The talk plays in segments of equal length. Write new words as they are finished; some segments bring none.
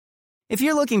If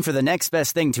you're looking for the next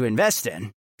best thing to invest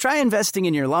in, try investing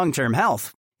in your long-term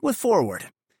health with Forward.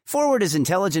 Forward is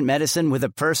intelligent medicine with a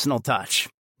personal touch.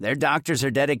 Their doctors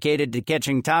are dedicated to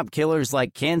catching top killers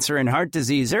like cancer and heart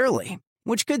disease early,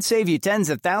 which could save you tens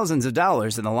of thousands of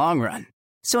dollars in the long run.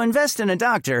 So invest in a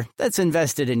doctor that's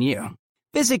invested in you.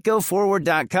 Visit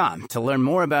GoForward.com to learn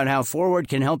more about how Forward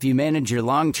can help you manage your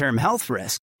long-term health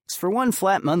risks for one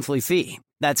flat monthly fee.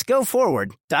 That's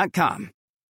GoForward.com.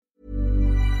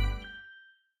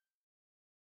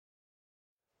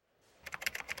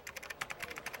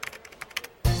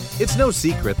 It's no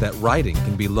secret that writing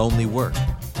can be lonely work,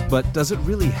 but does it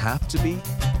really have to be?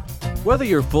 Whether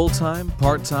you're full-time,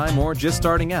 part-time, or just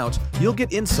starting out, you'll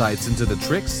get insights into the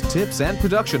tricks, tips, and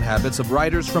production habits of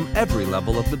writers from every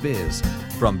level of the biz.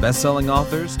 From best-selling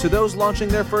authors to those launching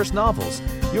their first novels,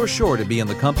 you're sure to be in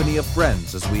the company of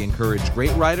friends as we encourage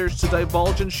great writers to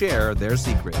divulge and share their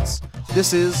secrets.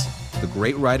 This is the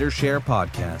Great Writers Share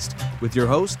podcast with your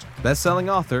host, best-selling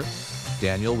author,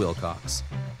 Daniel Wilcox.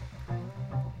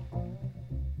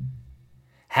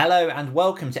 Hello and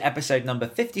welcome to episode number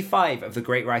 55 of the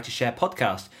Great Writers Share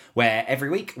podcast, where every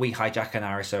week we hijack an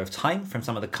hour or so of time from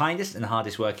some of the kindest and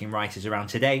hardest working writers around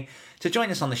today to join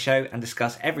us on the show and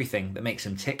discuss everything that makes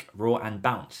them tick, roar and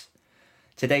bounce.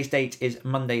 Today's date is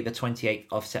Monday the 28th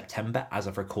of September as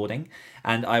of recording,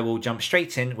 and I will jump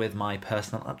straight in with my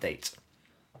personal update.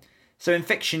 So in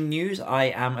fiction news, I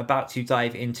am about to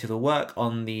dive into the work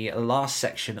on the last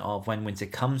section of When Winter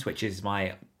Comes, which is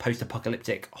my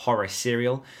post-apocalyptic horror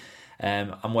serial.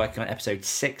 I'm working on episode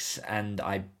 6, and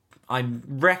I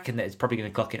reckon that it's probably going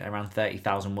to clock in at around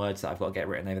 30,000 words that I've got to get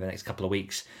written over the next couple of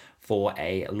weeks for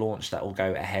a launch that will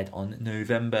go ahead on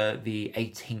November the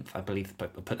 18th, I believe, I'll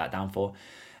put that down for.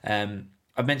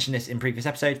 I've mentioned this in previous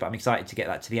episodes, but I'm excited to get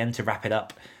that to the end to wrap it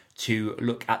up, to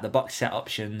look at the box set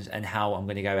options and how I'm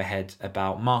going to go ahead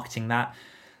about marketing that.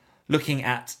 Looking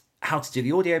at how to do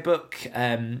the audiobook,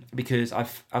 because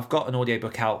I've got an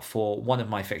audiobook out for one of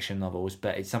my fiction novels,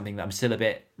 but it's something that I'm still a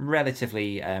bit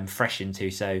relatively fresh into,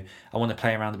 so I want to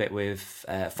play around a bit with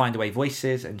Findaway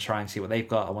Voices and try and see what they've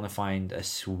got. I want to find a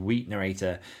sweet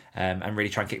narrator and really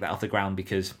try and kick that off the ground,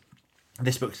 because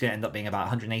this book's going to end up being about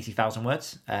 180,000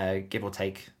 words, give or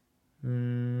take.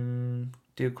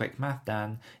 Do quick math,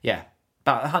 Dan. Yeah,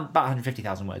 about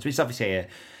 150,000 words, which is obviously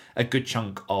a good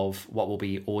chunk of what will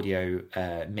be audio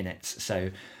minutes.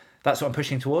 So that's what I'm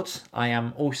pushing towards. I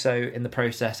am also in the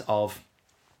process of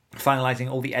finalising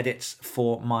all the edits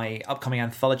for my upcoming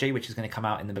anthology, which is going to come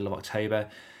out in the middle of October.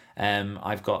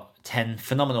 I've got 10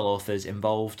 phenomenal authors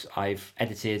involved. I've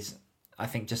edited, I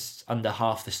think, just under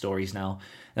half the stories now,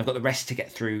 and I've got the rest to get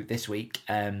through this week.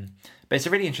 But it's a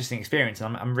really interesting experience,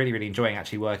 and I'm really, really enjoying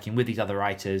actually working with these other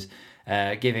writers,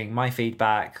 giving my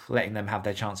feedback, letting them have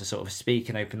their chance to sort of speak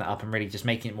and open that up, and really just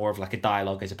making it more of like a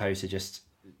dialogue as opposed to just,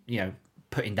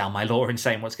 putting down my law and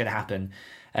saying what's going to happen.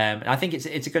 And I think it's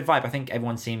a good vibe. I think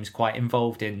everyone seems quite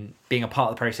involved in being a part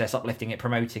of the process, uplifting it,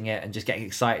 promoting it, and just getting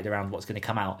excited around what's going to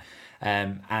come out.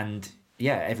 And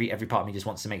yeah, every part of me just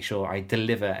wants to make sure I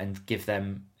deliver and give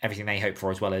them everything they hope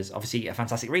for, as well as obviously a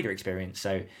fantastic reader experience.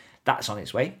 So that's on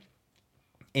its way.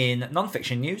 In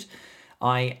non-fiction news,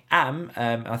 I am,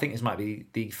 I think this might be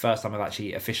the first time I've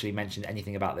actually officially mentioned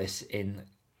anything about this in,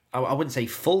 I wouldn't say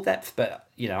full depth, but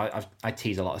I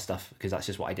tease a lot of stuff because that's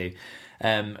just what I do.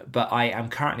 But I am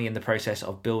currently in the process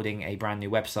of building a brand new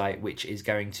website, which is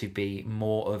going to be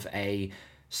more of a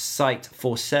site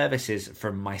for services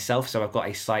from myself. So I've got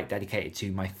a site dedicated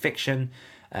to my fiction,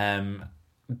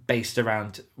 based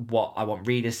around what I want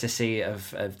readers to see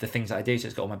of the things that I do. So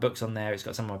it's got all my books on there, it's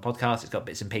got some of my podcasts, it's got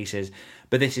bits and pieces,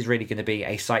 but this is really going to be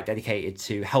a site dedicated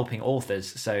to helping authors.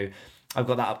 So I've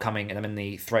got that upcoming, and I'm in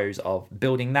the throes of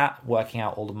building that, working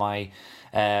out all of my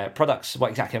products, what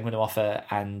exactly I'm going to offer,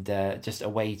 and just a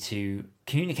way to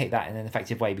communicate that in an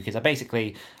effective way, because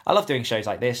I love doing shows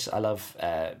like this. I love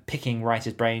picking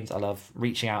writers' brains. I love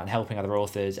reaching out and helping other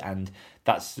authors, and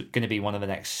that's going to be one of the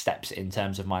next steps in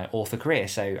terms of my author career.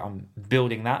 So I'm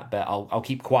building that, but I'll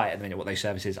keep quiet at the minute what those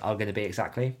services are going to be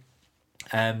exactly.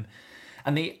 And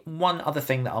the one other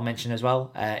thing that I'll mention as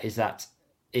well is that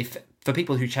for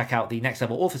people who check out the Next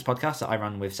Level Authors podcast that I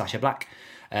run with Sasha Black,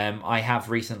 I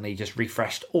have recently just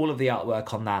refreshed all of the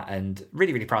artwork on that, and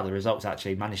really, really proud of the results.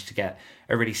 Actually managed to get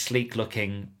a really sleek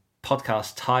looking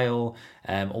podcast tile,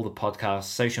 all the podcast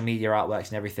social media artworks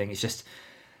and everything. It's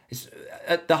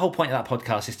the whole point of that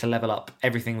podcast is to level up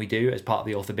everything we do as part of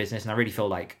the author business, and I really feel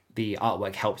like the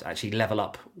artwork helps actually level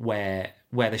up where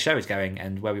the show is going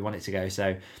and where we want it to go.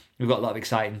 So we've got a lot of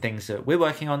exciting things that we're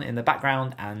working on in the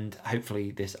background, and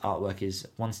hopefully this artwork is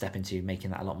one step into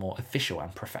making that a lot more official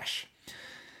and profesh.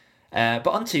 But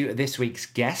on to this week's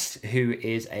guest, who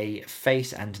is a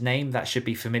face and name that should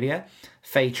be familiar.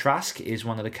 Faye Trask is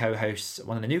one of the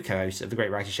new co-hosts of the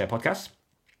Great Writers Share podcast.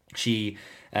 She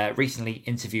recently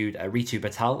interviewed Ritu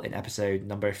Batal in episode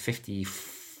number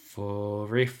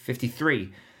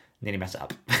 53. Nearly messed it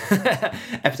up.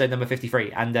 Episode number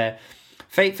 53. And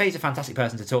Faye's a fantastic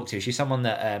person to talk to. She's someone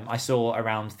that I saw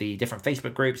around the different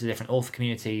Facebook groups, the different author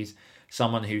communities,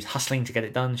 someone who's hustling to get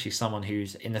it done. She's someone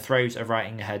who's in the throes of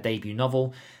writing her debut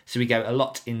novel. So we go a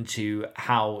lot into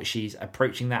how she's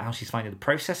approaching that, how she's finding the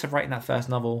process of writing that first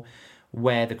novel,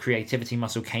 where the creativity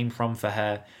muscle came from for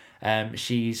her.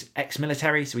 She's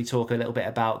ex-military, so we talk a little bit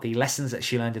about the lessons that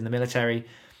she learned in the military.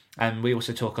 And we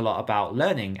also talk a lot about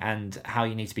learning and how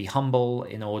you need to be humble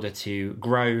in order to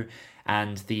grow,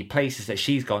 and the places that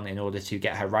she's gone in order to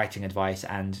get her writing advice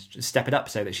and step it up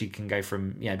so that she can go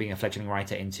from being a fledgling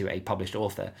writer into a published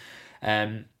author.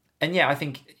 And yeah, I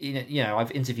think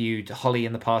I've interviewed Holly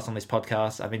in the past on this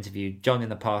podcast. I've interviewed John in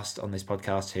the past on this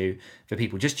podcast. Who, for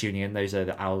people just tuning in, those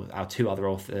are our two other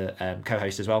author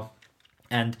co-hosts as well.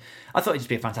 And I thought it'd just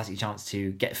be a fantastic chance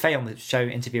to get Faye on the show,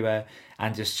 interview her,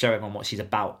 and just show everyone what she's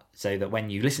about, so that when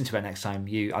you listen to her next time,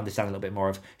 you understand a little bit more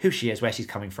of who she is, where she's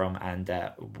coming from, and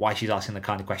why she's asking the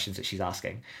kind of questions that she's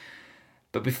asking.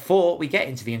 But before we get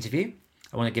into the interview,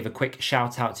 I want to give a quick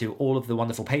shout out to all of the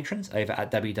wonderful patrons over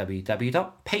at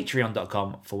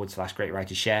www.patreon.com/Great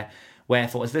Writers Share, where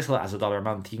for as little as $1 a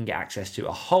month, you can get access to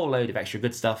a whole load of extra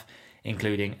good stuff,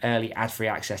 including early ad-free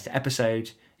access to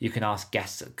episodes. You can ask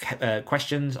guests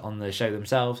questions on the show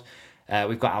themselves.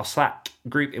 We've got our Slack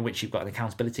group, in which you've got an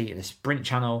accountability and a sprint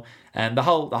channel. And the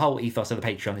whole ethos of the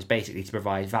Patreon is basically to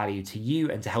provide value to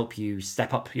you and to help you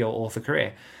step up your author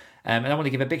career. And I want to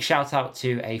give a big shout out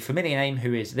to a familiar name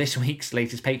who is this week's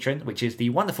latest patron, which is the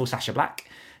wonderful Sasha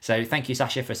Black. So thank you,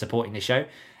 Sasha, for supporting the show.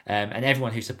 And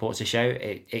everyone who supports the show,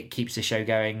 it keeps the show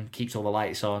going, keeps all the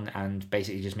lights on, and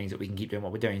basically just means that we can keep doing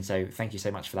what we're doing. So thank you so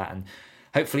much for that. And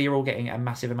hopefully you're all getting a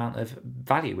massive amount of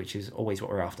value, which is always what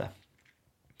we're after.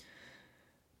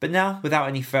 But now, without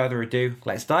any further ado,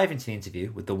 let's dive into the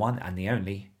interview with the one and the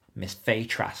only Miss Faye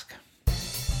Trask.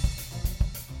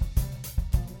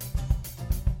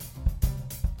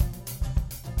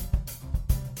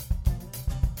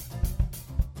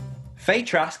 Faye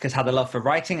Trask has had a love for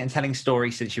writing and telling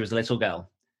stories since she was a little girl.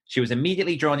 She was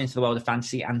immediately drawn into the world of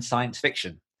fantasy and science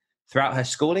fiction. Throughout her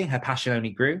schooling, her passion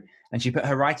only grew, and she put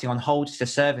her writing on hold to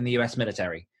serve in the US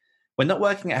military. When not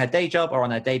working at her day job or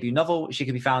on her debut novel, she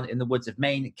can be found in the woods of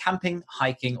Maine, camping,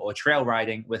 hiking, or trail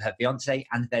riding with her fiancé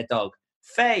and their dog.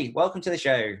 Faye, welcome to the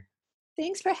show.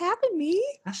 Thanks for having me.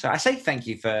 That's right. I say thank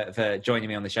you for joining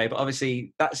me on the show, but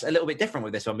obviously that's a little bit different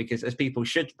with this one, because as people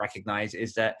should recognise,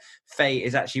 is that Faye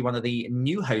is actually one of the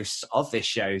new hosts of this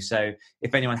show. So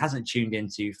if anyone hasn't tuned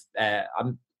into,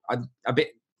 I'm a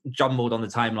bit jumbled on the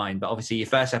timeline, but obviously your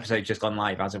first episode just gone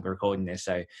live as of recording this.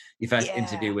 So your first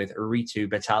interview with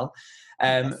Ritu Batal.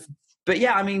 Yes. But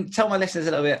yeah, I mean, tell my listeners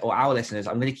a little bit, or our listeners,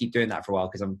 I'm going to keep doing that for a while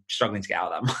because I'm struggling to get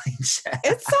out of that mindset.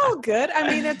 It's all good. I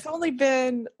mean, it's only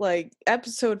been like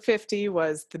episode 50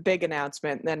 was the big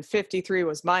announcement, and then 53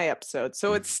 was my episode.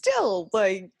 So it's still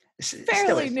like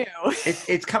fairly new.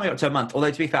 It's coming up to a month.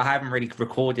 Although to be fair, I haven't really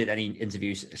recorded any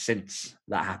interviews since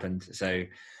that happened. So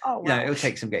it'll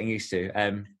take some getting used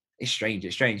to. It's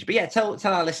strange. But yeah, tell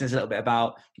our listeners a little bit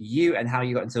about you and how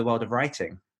you got into the world of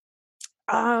writing.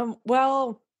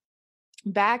 Well,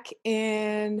 back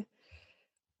in,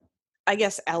 I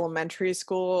guess, elementary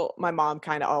school, my mom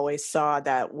kind of always saw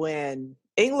that when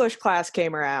English class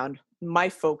came around, my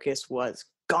focus was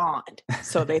gone.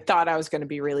 So they thought I was going to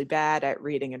be really bad at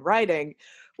reading and writing,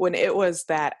 when it was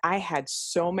that I had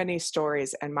so many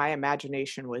stories and my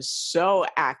imagination was so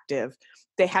active,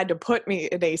 they had to put me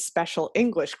in a special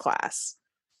English class.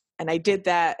 And I did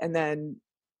that, and then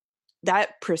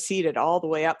that proceeded all the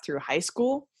way up through high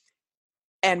school.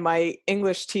 And my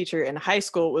English teacher in high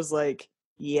school was like,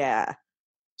 yeah,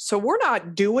 so we're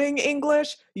not doing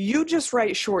English. You just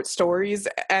write short stories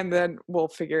and then we'll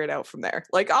figure it out from there.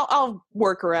 Like, I'll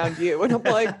work around you. And I'm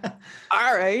like,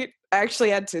 all right. I actually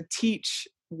had to teach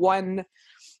one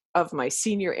of my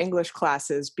senior English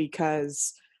classes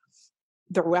because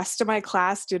the rest of my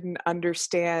class didn't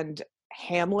understand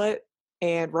Hamlet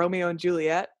and Romeo and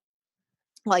Juliet.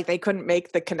 Like, they couldn't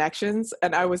make the connections.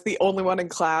 And I was the only one in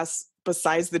class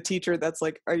besides the teacher that's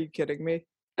like, are you kidding me?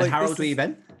 And like, how old were you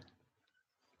then?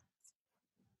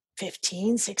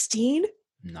 15, 16.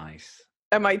 Nice.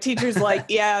 And my teacher's like,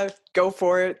 yeah, go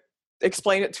for it.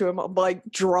 Explain it to him. I'm like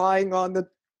drawing on the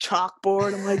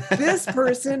chalkboard. I'm like, this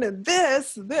person and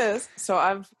this. So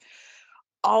I've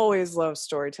always loved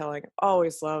storytelling.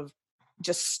 Always loved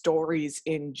just stories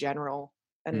in general.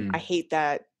 And I hate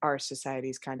that our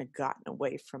society's kind of gotten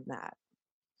away from that.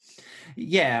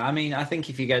 Yeah, I mean, I think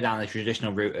if you go down the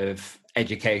traditional route of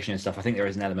education and stuff, I think there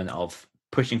is an element of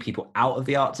pushing people out of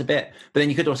the arts a bit. But then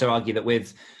you could also argue that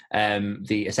with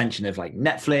the ascension of like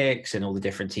Netflix and all the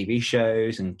different TV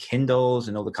shows and Kindles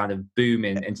and all the kind of boom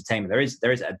in entertainment,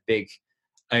 there is a big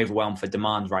overwhelm for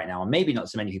demand right now, and maybe not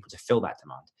so many people to fill that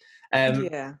demand.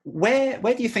 Yeah. Where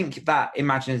do you think that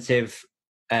imaginative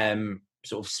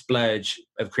sort of splurge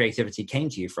of creativity came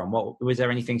to you from? What was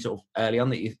there anything sort of early on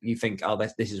that you think, oh,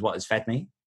 this is what has fed me?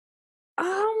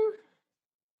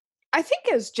 I think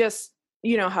it's just,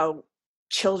 you know, how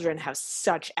children have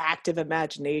such active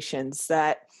imaginations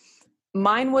that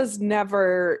mine was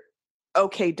never,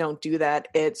 okay, don't do that.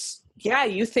 It's, yeah,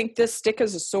 you think this stick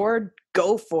is a sword,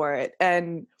 go for it.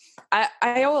 And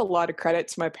I owe a lot of credit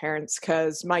to my parents,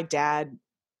 because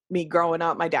me growing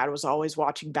up, my dad was always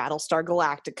watching Battlestar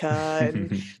Galactica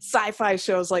and sci-fi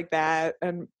shows like that.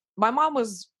 And my mom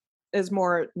is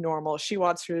more normal. She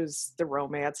watches the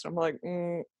romance, and I'm like,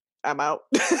 I'm out.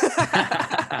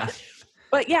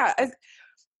 But yeah,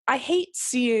 I hate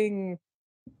seeing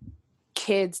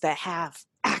kids that have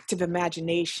active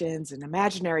imaginations and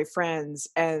imaginary friends,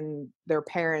 and their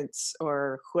parents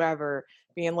or whoever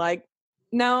being like,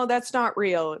 no, that's not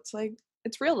real. It's like,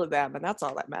 it's real to them, and that's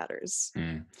all that matters.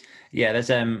 Yeah,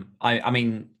 there's I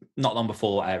mean, not long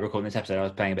before recording this episode, I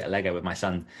was playing a bit of Lego with my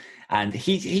son, and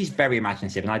he's very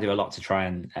imaginative, and I do a lot to try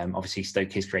and obviously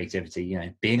stoke his creativity, you know,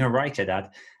 being a writer,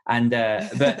 Dad. And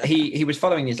but he was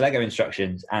following his Lego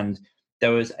instructions, and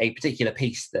there was a particular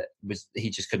piece that he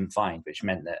just couldn't find, which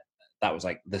meant that was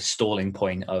like the stalling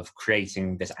point of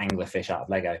creating this anglerfish out of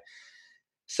Lego.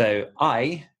 So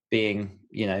I, being,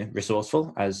 you know,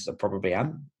 resourceful as I probably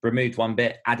am, removed one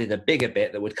bit, added a bigger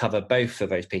bit that would cover both of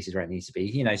those pieces where it needs to be,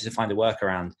 you know, to find a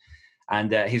workaround.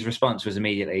 And his response was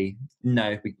immediately,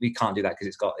 no, we can't do that because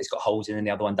it's got holes in and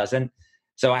the other one doesn't.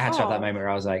 So I had to have that moment where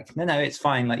I was like, no, it's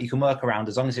fine. Like, you can work around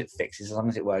as long as it fixes, as long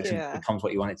as it works and becomes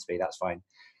what you want it to be. That's fine.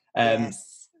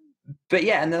 Yes. But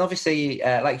yeah, and then obviously,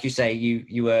 like you say,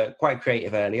 you were quite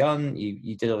creative early on.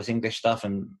 You did all this English stuff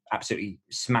and absolutely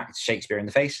smacked Shakespeare in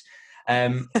the face.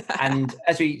 And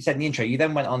as we said in the intro, you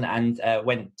then went on and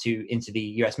went into the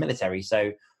US military.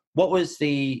 So what was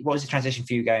the transition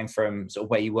for you going from sort of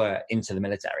where you were into the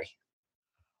military?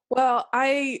 Well,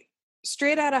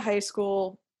 straight out of high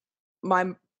school,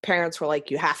 my parents were like,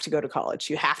 you have to go to college.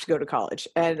 You have to go to college.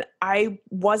 And I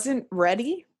wasn't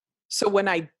ready. So when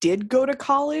I did go to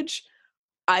college,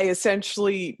 I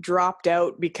essentially dropped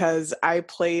out because I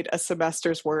played a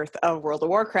semester's worth of World of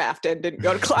Warcraft and didn't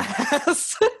go to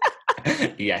class.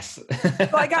 Yes.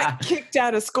 So I got kicked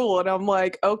out of school, and I'm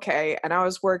like, okay. And I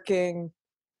was working,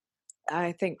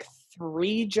 I think,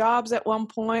 3 jobs at one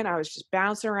point. I was just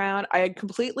bouncing around. I had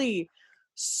completely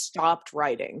stopped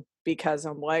writing because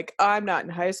I'm like, I'm not in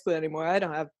high school anymore. I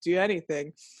don't have to do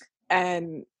anything.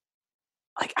 And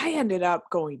like, I ended up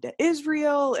going to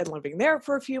Israel and living there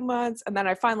for a few months. And then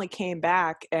I finally came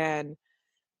back, and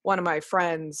one of my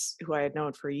friends who I had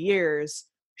known for years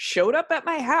showed up at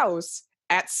my house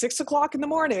at 6:00 in the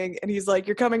morning. And he's like,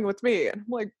 you're coming with me. And I'm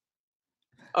like,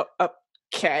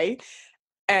 okay.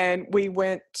 And we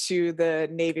went to the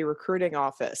Navy recruiting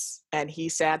office, and he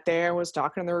sat there and was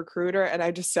talking to the recruiter. And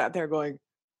I just sat there going,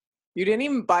 you didn't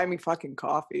even buy me fucking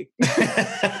coffee.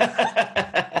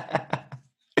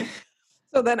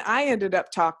 So then I ended up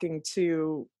talking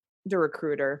to the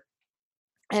recruiter,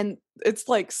 and it's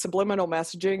like subliminal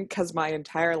messaging, because my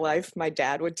entire life, my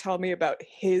dad would tell me about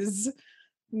his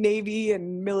Navy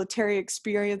and military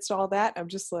experience and all that. I'm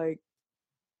just like,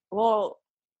 well,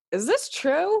 is this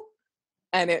true?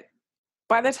 And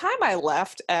by the time I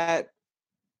left at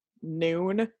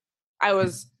noon, I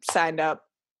was signed up,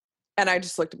 and I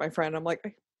just looked at my friend. I'm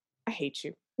like, I hate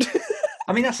you.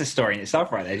 I mean, that's a story in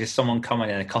itself, right there. Just someone coming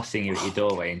and accosting you at your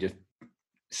doorway and just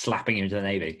slapping you into the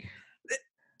Navy.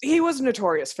 He was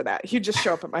notorious for that. He'd just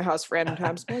show up at my house random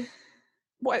times.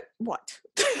 Like, what?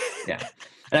 Yeah.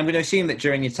 And I'm going to assume that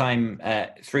during your time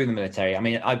through the military, I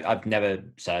mean, I've never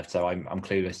served, so I'm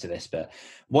clueless to this, but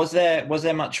was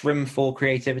there much room for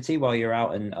creativity while you're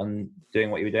out and doing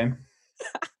what you were doing?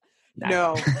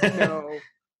 No.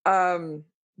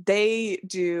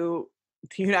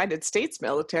 The United States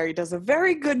military does a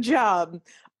very good job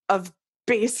of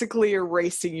basically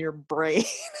erasing your brain.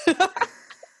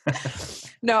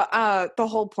 No, the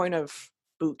whole point of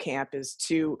boot camp is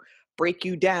to break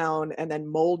you down and then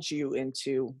mold you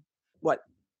into what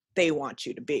they want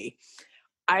you to be.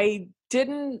 I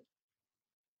didn't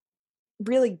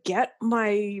really get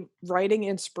my writing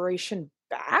inspiration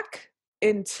back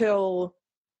until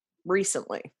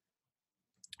recently,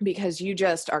 because you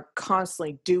just are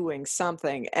constantly doing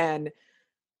something. And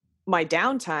my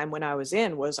downtime when I was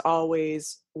in was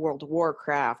always World of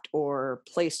Warcraft or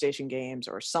PlayStation games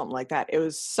or something like that. It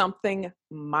was something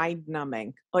mind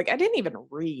numbing. Like, I didn't even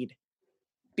read,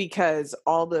 because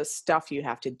all the stuff you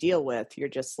have to deal with, you're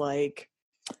just like,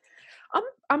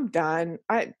 I'm done.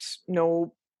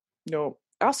 No.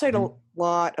 Also, I ate a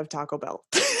lot of Taco Bell.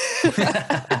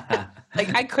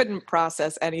 Like, I couldn't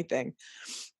process anything.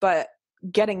 But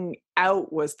getting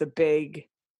out was the big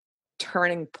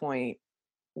turning point,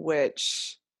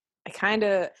 which I kind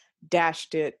of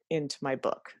dashed it into my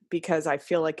book, because I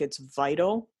feel like it's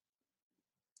vital.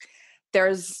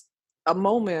 There's a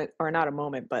moment, or not a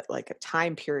moment, but like a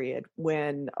time period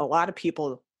when a lot of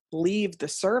people leave the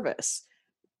service,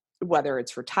 whether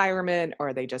it's retirement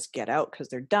or they just get out because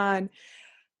they're done,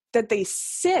 that they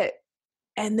sit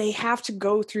and they have to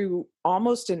go through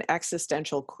almost an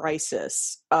existential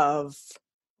crisis of,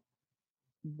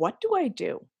 what do I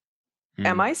do?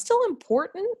 Am I still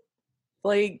important?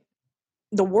 Like,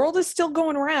 the world is still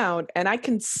going around and I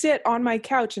can sit on my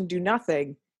couch and do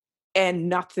nothing and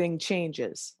nothing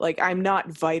changes. Like, I'm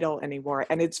not vital anymore.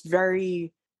 And it's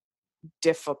very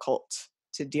difficult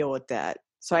to deal with that.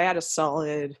 So I had a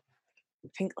solid, I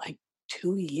think, like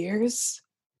 2 years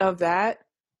of that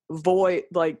void,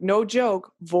 like, no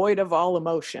joke, void of all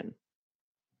emotion.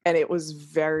 And it was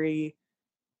very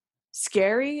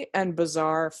scary and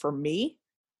bizarre for me,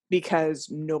 because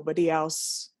nobody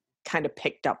else kind of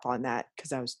picked up on that,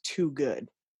 because I was too good.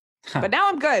 But now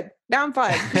I'm good. Now I'm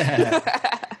fine.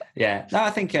 Yeah. No,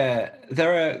 I think there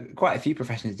are quite a few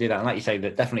professions that do that. And like you say,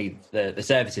 that definitely the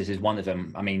services is one of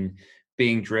them. I mean,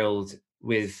 being drilled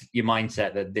with your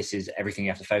mindset that this is everything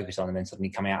you have to focus on, and then suddenly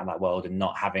coming out of that world and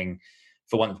not having,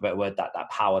 for want of a better word, that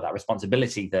power, that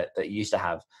responsibility that you used to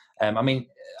have. I mean,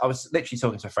 I was literally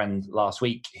talking to a friend last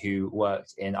week who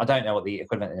worked in, I don't know what the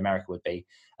equivalent in America would be,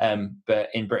 but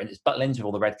in Britain, it's Butlins with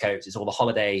all the red coats. It's all the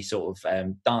holiday sort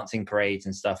of dancing parades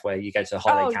and stuff where you go to a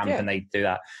holiday camp and they do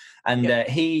that. And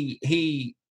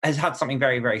he has had something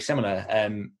very, very similar.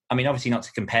 I mean, obviously not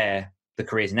to compare the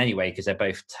careers in any way, because they're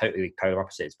both totally polar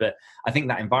opposites, but I think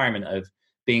that environment of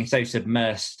being so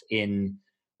submersed in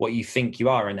what you think you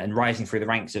are, and rising through the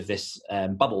ranks of this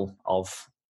bubble of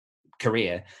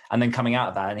career, and then coming out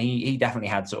of that, and he definitely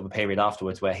had sort of a period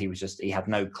afterwards where he had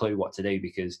no clue what to do,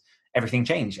 because everything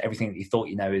changed. Everything that you thought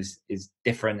is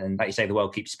different, and like you say, the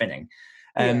world keeps spinning.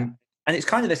 And it's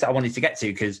kind of this that I wanted to get to,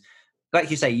 because like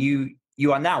you say,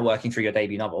 you are now working through your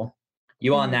debut novel.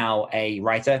 You are now a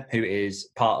writer who is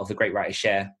part of the Great Writers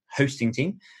Share hosting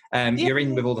team. You're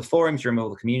in with all the forums, you're in with all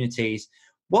the communities.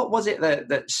 What was it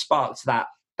that sparked that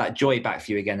joy back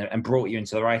for you again and brought you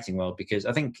into the writing world? Because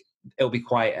I think it'll be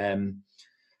quite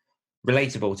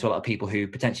relatable to a lot of people who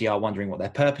potentially are wondering what their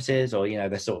purpose is, or,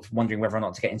 they're sort of wondering whether or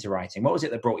not to get into writing. What was it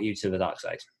that brought you to the dark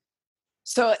side?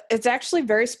 So it's actually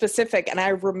very specific. And I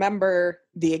remember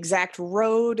the exact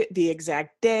road, the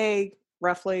exact day,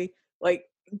 roughly, like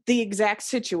the exact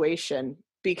situation,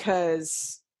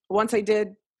 because once I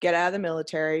did get out of the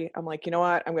military, I'm like, you know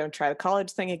what, I'm going to try the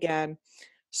college thing again.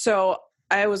 So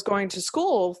I was going to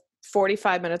school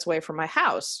 45 minutes away from my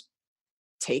house,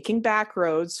 taking back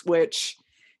roads, which,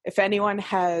 if anyone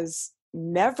has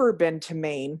never been to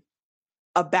Maine,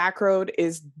 a back road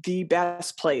is the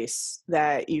best place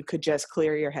that you could just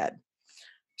clear your head.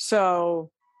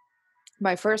 So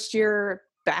my first year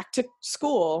back to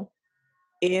school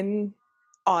in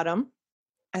autumn,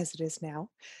 as it is now,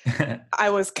 I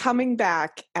was coming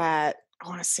back at, I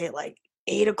want to say like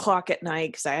 8:00 at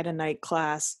night, because I had a night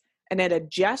class, and it had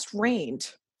just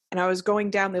rained, and I was going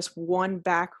down this one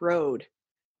back road,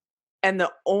 and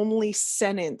the only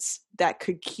sentence that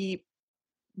could keep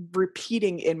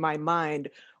repeating in my mind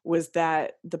was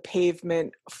that the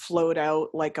pavement flowed out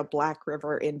like a black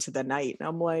river into the night. And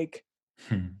I'm like,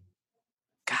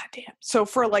 God damn. So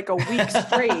for like a week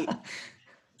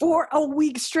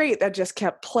straight, that just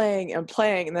kept playing and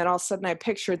playing. And then all of a sudden I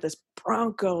pictured this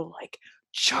Bronco like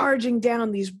charging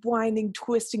down these winding,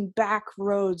 twisting back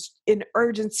roads in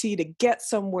urgency to get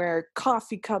somewhere,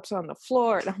 coffee cups on the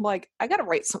floor. And I'm like, I got to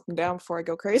write something down before I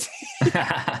go crazy.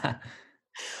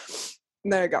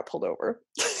 And then I got pulled over.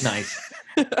 Nice.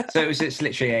 So it's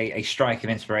literally a strike of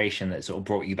inspiration that sort of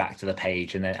brought you back to the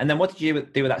page. And then what did you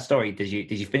do with that story? Did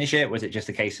you finish it? Was it just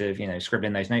a case of,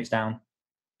 scribbling those notes down?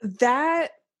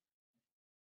 That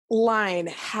line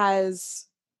has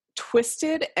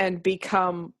twisted and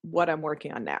become what I'm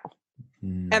working on now.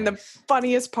 Nice. And the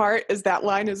funniest part is that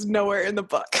line is nowhere in the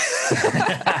book.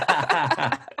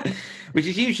 Which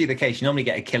is usually the case. You normally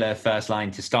get a killer first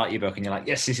line to start your book, and you're like,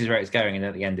 yes, this is where it's going. And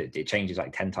at the end, it changes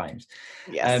like 10 times.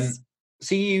 Yes.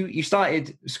 So you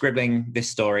started scribbling this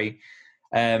story.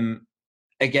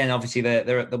 Again, obviously,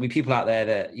 there'll be people out there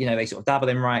that, you know, they sort of dabble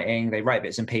in writing. They write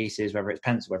bits and pieces, whether it's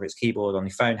pencil, whether it's keyboard, on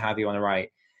your phone, however you want to write.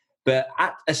 But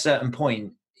at a certain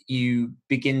point, you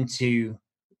begin to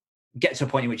get to a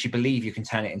point in which you believe you can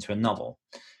turn it into a novel,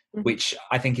 which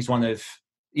I think is one of,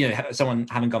 you know, someone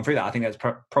having gone through that, I think that's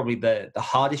probably the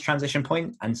hardest transition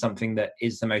point, and something that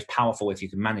is the most powerful if you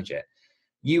can manage it.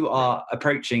 You are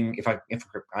approaching, if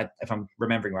I'm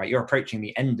remembering right, you're approaching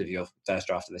the end of your first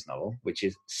draft of this novel, which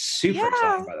is super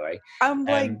exciting, by the way. I'm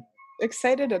like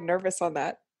excited and nervous on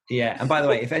that. Yeah, and by the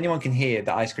way, if anyone can hear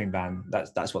the ice cream van,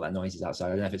 that's what that noise is outside. I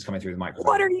don't know if it's coming through the microphone.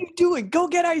 What are you doing? Go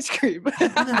get ice cream. I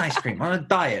want an ice cream. I'm on a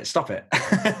diet. Stop it.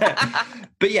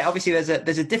 But yeah, obviously there's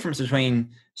a difference between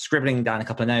scribbling down a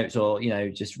couple of notes, or, you know,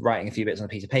 just writing a few bits on a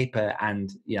piece of paper,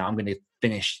 and, you know, I'm going to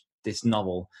finish this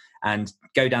novel and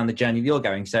go down the journey you're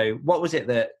going. So what was it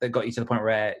that got you to the point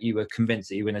where you were convinced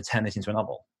that you were going to turn this into a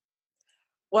novel?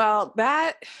 Well,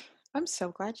 I'm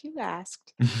so glad you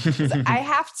asked. I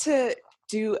have to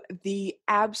do the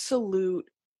absolute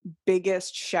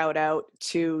biggest shout out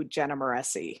to Jenna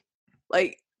Moreci.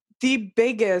 Like, the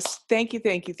biggest thank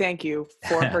you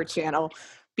for her channel,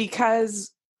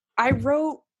 because I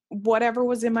wrote whatever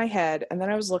was in my head, and then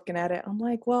I was looking at it. I'm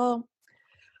like, well,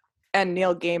 and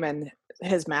Neil Gaiman,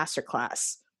 his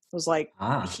masterclass was like,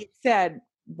 he said,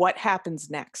 what happens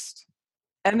next?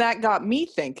 And that got me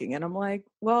thinking, and I'm like,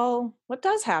 well, what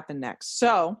does happen next?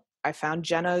 So I found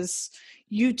Jenna's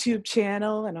YouTube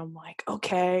channel, and I'm like,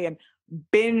 okay, and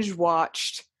binge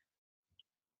watched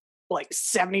like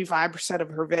 75% of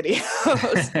her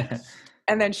videos.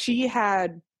 And then she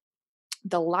had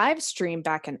the live stream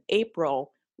back in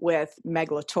April with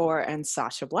Meg Latour and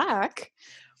Sasha Black,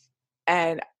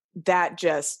 and that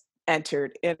just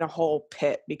entered in a whole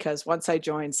pit, because once I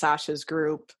joined Sasha's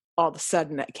group, all of a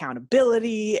sudden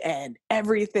accountability and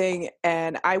everything,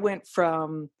 and I went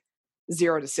from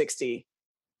 0 to 60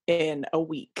 in a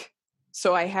week.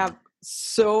 So I have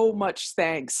so much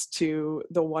thanks to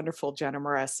the wonderful Jenna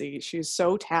Moreci. She's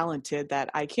so talented that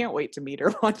I can't wait to meet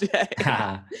her one day.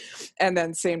 And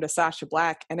then same to Sasha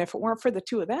Black. And if it weren't for the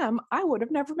two of them, I would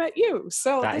have never met you.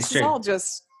 So this is all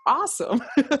just awesome.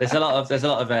 There's a lot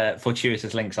of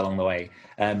fortuitous links along the way.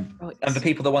 And for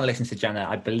people that want to listen to Jenna,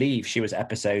 I believe she was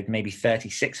episode maybe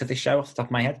 36 of this show off the top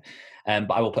of my head. But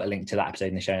I will put a link to that episode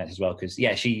in the show notes as well, because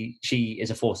yeah, she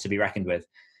is a force to be reckoned with.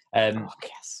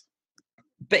 Yes.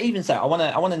 But even so, I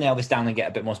want to nail this down and get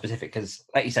a bit more specific, because,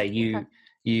 like you say,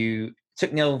 you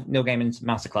took Neil Gaiman's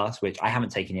masterclass, which I haven't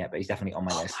taken yet, but he's definitely on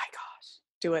my list. Oh my gosh,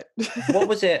 do it. What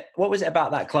was it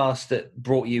about that class that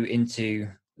brought you into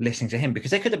listening to him?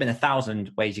 Because there could have been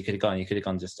 1,000 ways you could have gone. You could have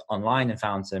gone just online and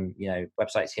found some, you know,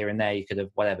 websites here and there. You could have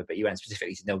whatever, but you went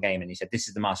specifically to Neil Gaiman and you said, "This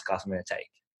is the masterclass I'm going to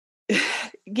take."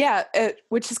 Yeah,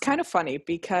 which is kind of funny,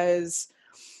 because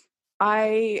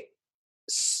I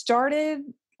started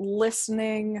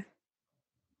listening,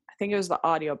 I think it was the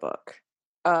audiobook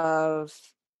of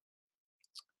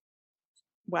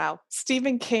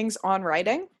Stephen King's On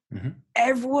Writing. Mm-hmm.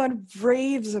 Everyone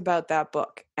raves about that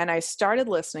book, and I started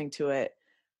listening to it.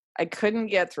 I couldn't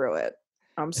get through it.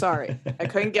 I'm sorry. I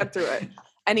couldn't get through it.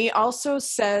 And he also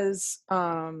says,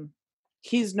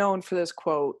 he's known for this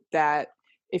quote, that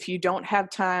if you don't have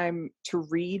time to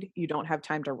read, you don't have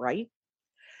time to write.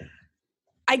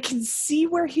 I can see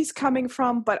where he's coming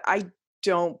from, but I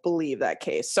don't believe that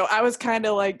case. So I was kind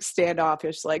of like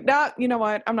standoffish, like, nah, you know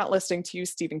what? I'm not listening to you,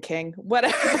 Stephen King,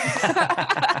 whatever.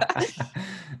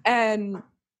 And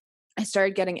I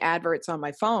started getting adverts on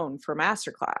my phone for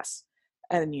Masterclass.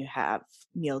 And you have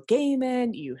Neil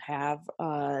Gaiman, you have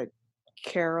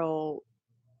Carol.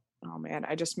 Oh man,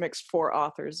 I just mixed 4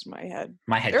 authors in my head.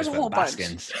 My head. There's a whole bunch.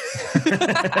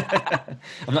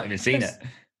 I've not even seen it.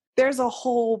 There's a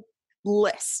whole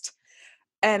list.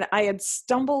 And I had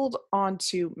stumbled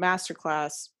onto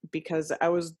Masterclass because I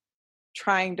was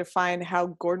trying to find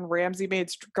how Gordon Ramsay made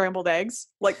scrambled eggs.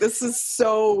 Like, this is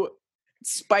so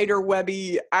spider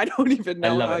webby. I don't even know.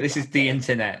 I love it. This is the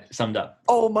internet summed up.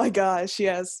 Oh my gosh,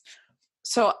 yes.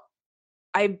 So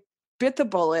I bit the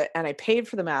bullet and I paid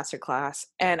for the Masterclass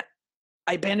and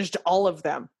I binged all of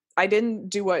them. I didn't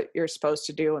do what you're supposed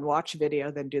to do and watch a video,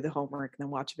 then do the homework, and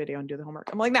then watch a video and do the homework.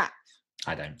 I'm like, nah.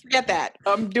 I don't. Forget that.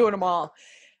 I'm doing them all.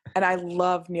 And I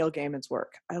love Neil Gaiman's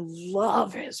work. I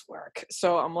love his work.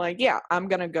 So I'm like, yeah, I'm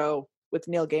going to go with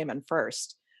Neil Gaiman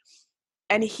first.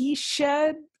 And he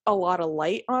shed a lot of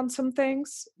light on some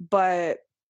things, but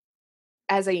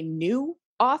as a new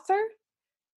author,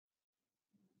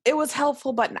 it was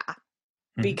helpful, but nah.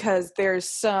 because there's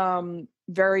some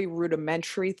very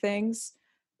rudimentary things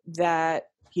that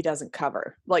he doesn't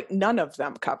cover. Like none of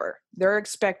them cover. They're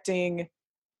expecting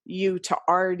you to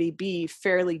already be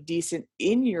fairly decent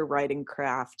in your writing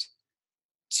craft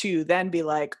to then be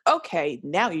like, okay,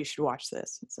 now you should watch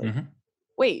this. It's like,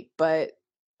 wait, but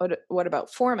what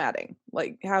about formatting?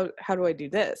 Like, how do I do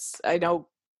this? I know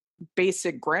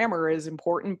basic grammar is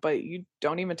important, but you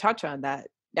don't even touch on that.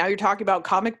 Now you're talking about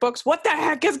comic books. What the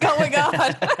heck is going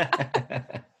on?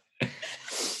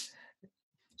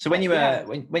 So when you were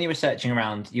when you were searching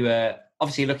around, you were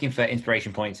obviously looking for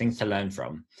inspiration points, things to learn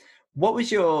from. What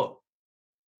was your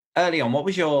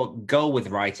goal with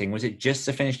writing? Was it just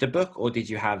to finish the book, or did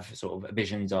you have sort of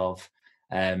visions of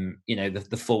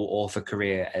the full author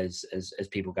career as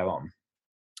people go on?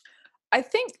 I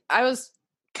think I was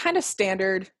kind of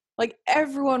standard. Like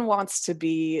everyone wants to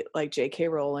be like J.K.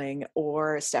 Rowling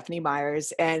or Stephanie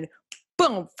Myers, and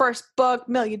boom, first book, $1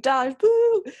 million,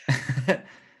 woo! That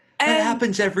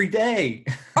happens every day.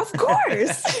 Of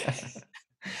course.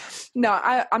 No,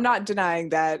 I'm not denying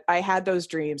that I had those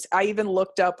dreams. I even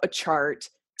looked up a chart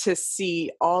to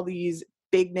see all these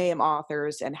big name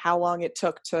authors and how long it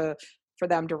took for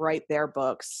them to write their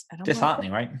books. And I'm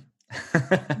disheartening, like,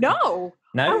 right? No.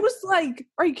 No? I was like,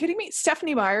 are you kidding me?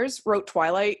 Stephanie Myers wrote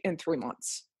Twilight in 3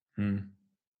 months. I'm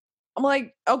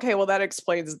like, okay, well, that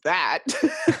explains that.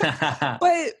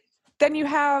 But then you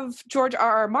have George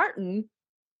R.R. Martin,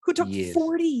 who took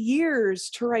 40 years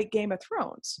to write Game of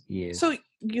Thrones. So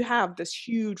you have this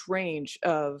huge range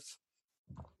of,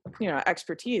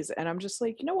 expertise. And I'm just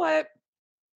like, you know what?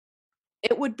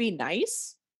 It would be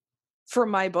nice for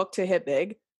my book to hit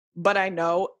big, but I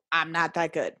know I'm not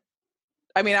that good.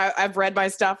 I mean, I've read my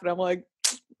stuff and I'm like,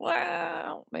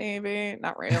 well, maybe,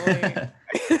 not really.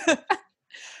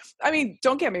 I mean,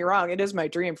 don't get me wrong. It is my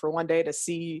dream for one day to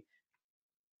see,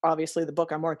 obviously, the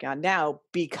book I'm working on now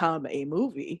become a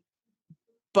movie.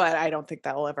 But I don't think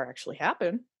that will ever actually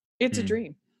happen. It's a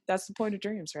dream. That's the point of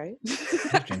dreams, right?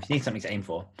 Dreams. You need something to aim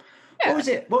for. Yeah.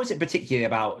 What was it particularly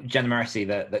about Jenna Moreci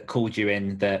that called you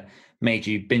in, that made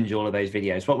you binge all of those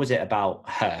videos? What was it about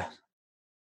her?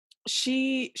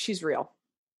 She's real.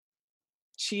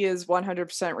 She is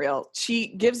 100% real. She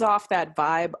gives off that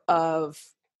vibe of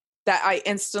that I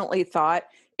instantly thought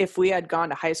if we had gone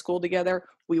to high school together,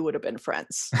 we would have been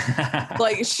friends.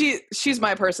 Like she's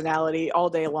my personality all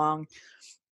day long.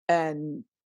 And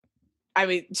I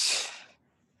mean,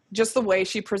 just the way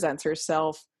she presents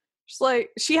herself, she's like,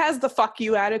 she has the fuck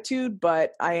you attitude,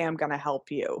 but I am going to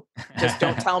help you. Just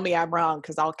don't tell me I'm wrong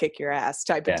because I'll kick your ass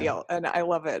type of deal. And I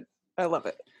love it. I love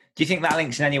it. Do you think that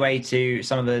links in any way to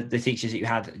some of the teachers that you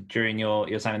had during your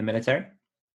time in the military?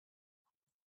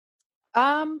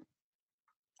 I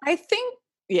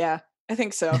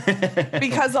think so.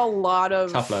 Because a lot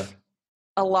of tough love.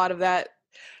 A lot of that,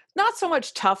 not so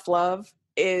much tough love.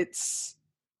 It's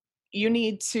you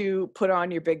need to put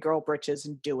on your big girl britches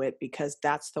and do it because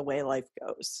that's the way life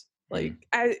goes. Like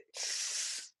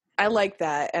I like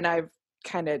that, and I've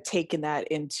kind of taken that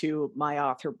into my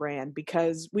author brand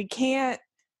because we can't.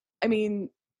 I mean,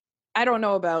 I don't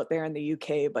know about there in the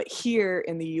UK, but here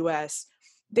in the US,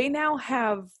 they now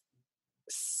have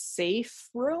safe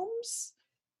rooms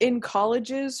in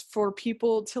colleges for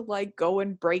people to like go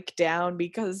and break down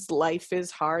because life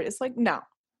is hard. It's like, no,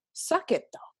 suck it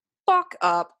the fuck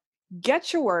up,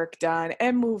 get your work done,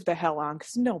 and move the hell on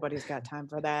because nobody's got time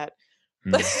for that.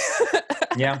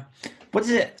 Yeah. What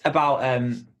is it about?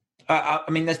 I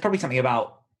mean, there's probably something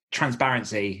about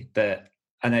transparency that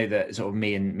I know that sort of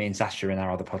me and Sasha in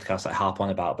our other podcasts like harp on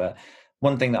about. But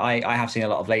one thing that I have seen a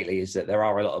lot of lately is that there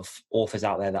are a lot of authors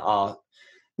out there that are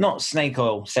not snake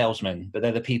oil salesmen, but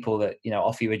they're the people that,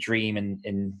 offer you a dream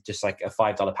in just like a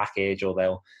 $5 package, or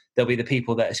they'll be the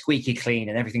people that are squeaky clean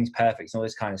and everything's perfect and all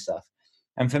this kind of stuff.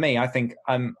 And for me, I think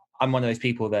I'm one of those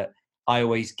people that I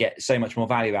always get so much more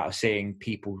value out of seeing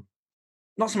people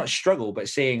not so much struggle, but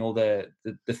seeing all the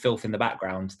filth in the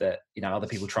background that, other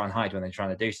people try and hide when they're trying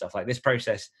to do stuff. Like, this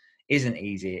process isn't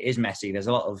easy. It is messy. There's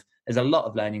a lot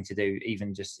of learning to do,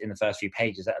 even just in the first few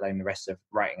pages, let alone the rest of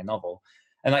writing a novel.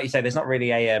 And like you say, there's not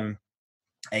really a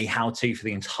how-to for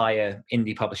the entire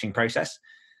indie publishing process.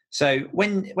 So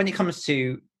when it comes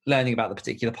to learning about the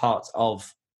particular parts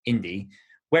of indie,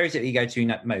 where is it that you go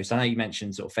to most? I know you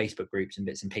mentioned sort of Facebook groups and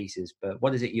bits and pieces, but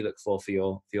what is it you look for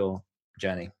your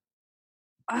journey?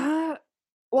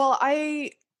 Well,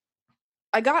 I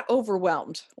got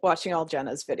overwhelmed watching all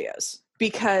Jenna's videos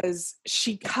because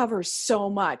she covers so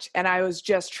much, and I was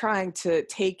just trying to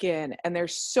take in, and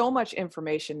there's so much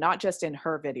information, not just in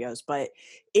her videos, but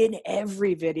in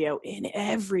every video, in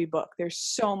every book. There's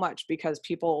so much because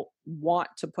people want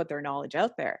to put their knowledge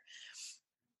out there.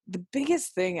 The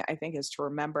biggest thing I think is to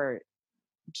remember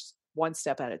just one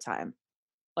step at a time.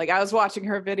 Like, I was watching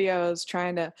her videos,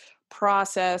 trying to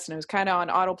process, and it was kind of on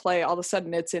autoplay. All of a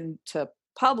sudden it's into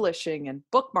publishing and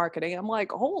book marketing. I'm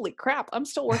like, holy crap, I'm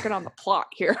still working on the plot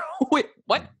here. Wait,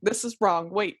 what? This is wrong.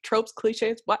 Wait, tropes,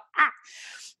 cliches, what?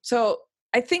 So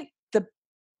I think the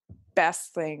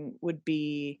best thing would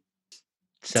be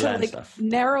to like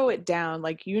narrow it down.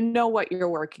 Like, you know what you're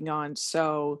working on,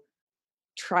 so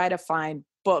try to find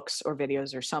books or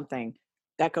videos or something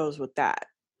that goes with that.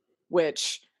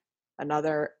 Which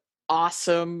another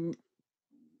awesome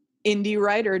indie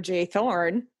writer, Jay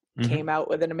Thorne, came out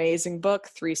with an amazing book,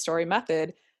 3-Story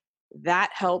Method,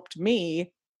 that helped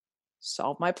me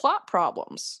solve my plot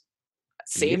problems.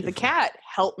 Save the Cat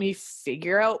helped me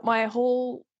figure out my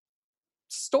whole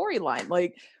storyline.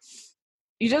 Like,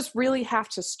 you just really have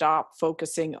to stop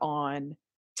focusing on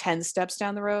 10 steps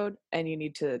down the road, and you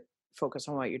need to focus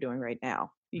on what you're doing right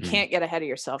now. You can't get ahead of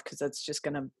yourself, because that's just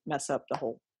going to mess up the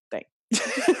whole thing.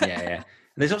 Yeah.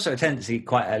 There's also a tendency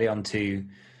quite early on to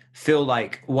feel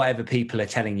like whatever people are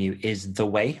telling you is the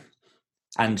way,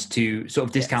 and to sort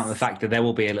of discount the fact that there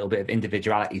will be a little bit of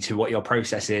individuality to what your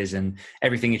process is and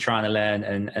everything you're trying to learn.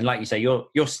 And like you say, your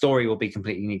story will be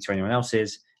completely unique to anyone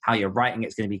else's. How you're writing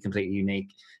it's going to be completely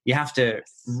unique. You have to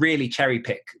really cherry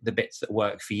pick the bits that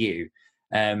work for you.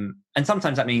 And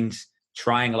sometimes that means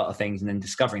trying a lot of things and then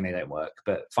discovering they don't work.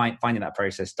 But finding that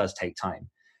process does take time.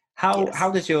 How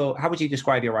would you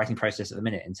describe your writing process at the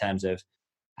minute in terms of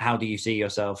how do you see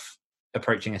yourself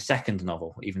approaching a second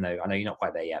novel, even though I know you're not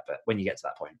quite there yet, but when you get to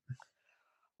that point?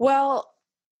 Well,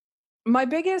 my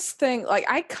biggest thing, like,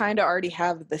 I kind of already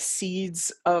have the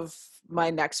seeds of my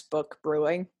next book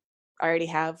brewing. I already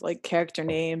have like character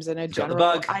names and a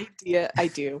general idea. I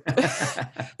do.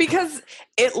 Because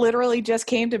it literally just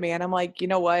came to me, and I'm like, you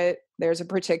know what? There's a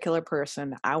particular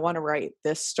person I want to write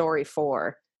this story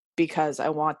for, because I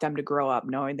want them to grow up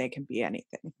knowing they can be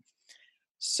anything.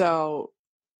 So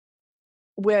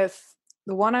with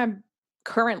the one I'm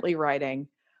currently writing,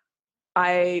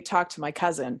 I talked to my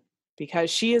cousin,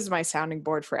 because she is my sounding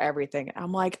board for everything.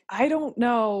 I'm like, I don't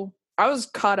know. I was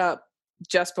caught up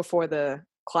just before the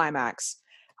climax.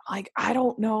 I'm like, I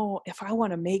don't know if I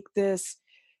want to make this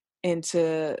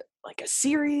into like a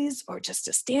series or just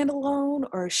a standalone,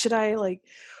 or should I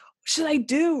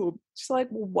do? She's like,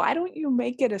 well, why don't you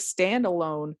make it a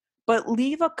standalone, but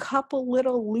leave a couple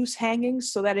little loose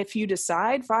hangings so that if you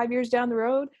decide 5 years down the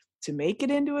road to make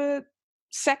it into a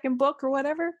second book or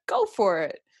whatever, go for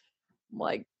it. I'm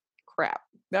like, crap.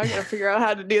 Now I got to figure out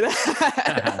how to do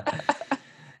that.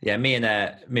 Yeah, me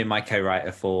and my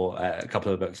co-writer for a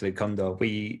couple of books, Luke Condor,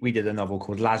 we did a novel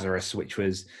called Lazarus, which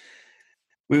was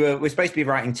we're supposed to be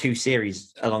writing 2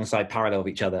 series alongside parallel of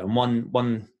each other, and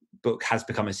one book has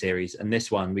become a series, and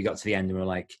this one we got to the end and we're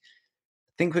like,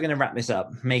 I think we're going to wrap this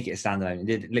up, make it a standalone. And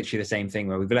did literally the same thing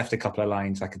where we've left a couple of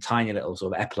lines, like a tiny little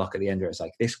sort of epilogue at the end where it's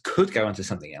like, this could go onto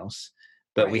something else,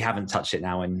 but we haven't touched it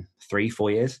now in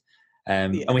 3-4 years.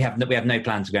 And we have no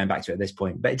plans of going back to it at this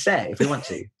point, but it's there if we want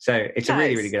to. So it's a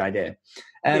really, really good idea.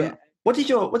 What does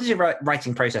your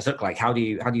writing process look like? How do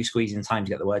you squeeze in time to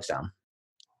get the words down?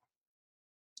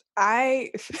 I'm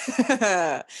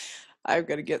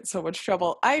going to get in so much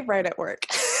trouble. I write at work.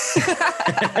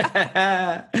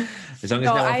 As long as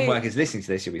no one from work is listening to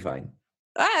this, you'll be fine.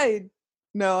 I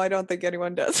don't think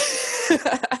anyone does.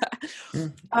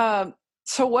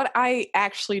 So what I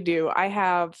actually do, I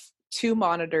have 2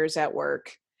 monitors at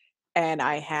work, and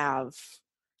I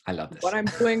love this. What I'm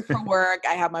doing for work.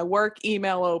 I have my work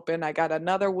email open. I got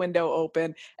another window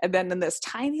open. And then in this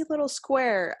tiny little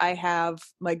square, I have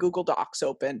my Google Docs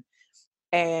open.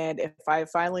 And if I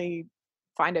finally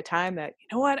find a time that, you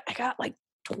know what, I got like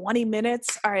 20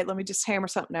 minutes. All right, let me just hammer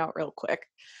something out real quick.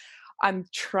 I'm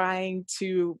trying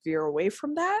to veer away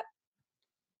from that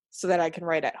so that I can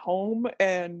write at home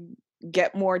and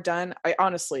get more done. I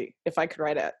honestly, if I could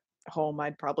write at home,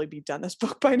 I'd probably be done this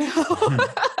book by now.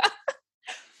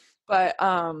 But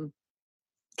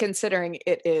considering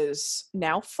it is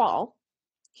now fall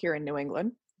here in New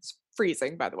England, it's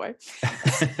freezing, by the way.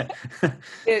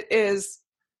 It is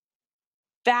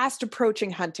fast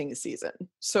approaching hunting season.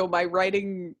 So my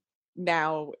writing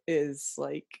now is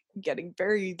like getting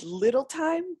very little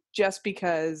time, just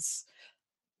because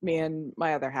me and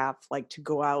my other half like to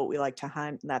go out. We like to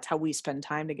hunt, and that's how we spend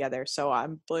time together. So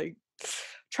I'm like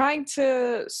trying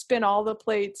to spin all the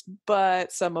plates,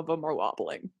 but some of them are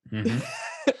wobbling. Mm-hmm.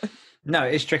 No,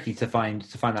 it's tricky to find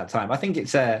that time. I think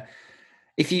it's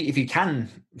if you can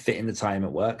fit in the time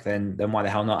at work, then why the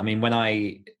hell not? I mean,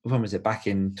 when was it, back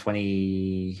in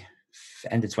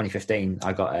end of 2015,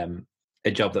 I got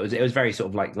a job that was very sort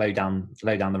of like low down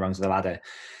the rungs of the ladder.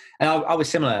 And I was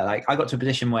similar. Like, I got to a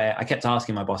position where I kept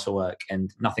asking my boss for work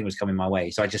and nothing was coming my way.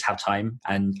 So I just had time,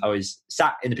 and I was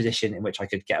sat in a position in which I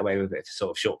could get away with it for sort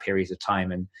of short periods of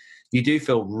time. And you do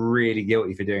feel really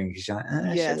guilty for doing it, because you're like,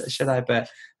 Yes. should I?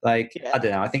 But like, Yeah. I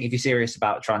don't know. I think if you're serious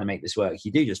about trying to make this work,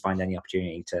 you do just find any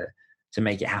opportunity to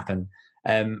make it happen.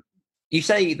 You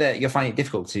say that you're finding it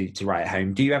difficult to write at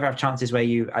home. Do you ever have chances where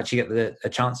you actually get a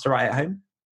chance to write at home?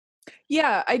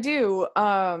 Yeah, I do.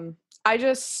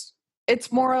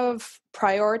 It's more of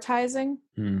prioritizing,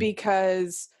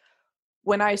 because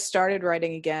when I started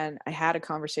writing again, I had a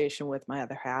conversation with my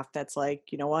other half that's like,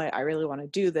 you know what, I really want to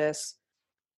do this.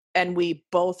 And we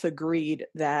both agreed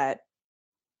that,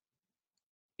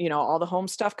 you know, all the home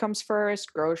stuff comes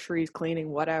first, groceries, cleaning,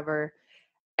 whatever.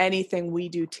 Anything we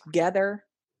do together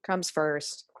comes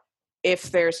first.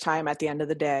 If there's time at the end of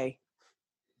the day,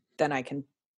 then I can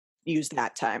use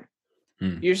that time.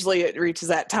 Usually it reaches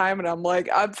that time and I'm like,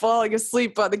 I'm falling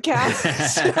asleep on the couch.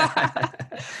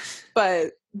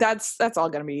 But that's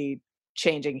all going to be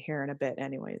changing here in a bit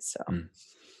anyways. So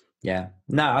yeah,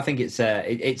 no, I think it's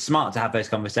smart to have those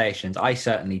conversations. I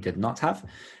certainly did not have,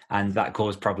 and that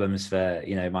caused problems for,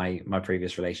 you know, my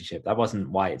previous relationship. That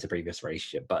wasn't why it's a previous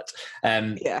relationship, but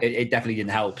it definitely didn't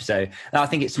help. So I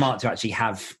think it's smart to actually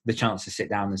have the chance to sit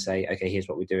down and say, okay, here's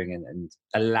what we're doing, and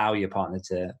allow your partner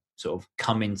to sort of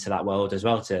come into that world as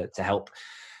well to help.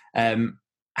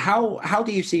 How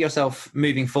do you see yourself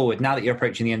moving forward now that you're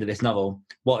approaching the end of this novel?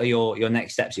 What are your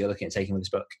next steps you're looking at taking with this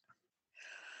book?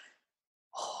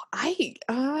 Oh, I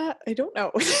don't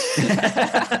know.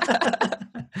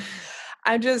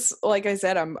 I'm just, like I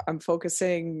said, I'm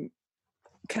focusing,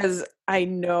 because I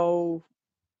know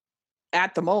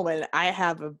at the moment I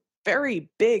have a very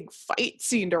big fight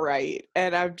scene to write,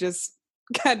 and I've just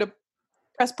kind of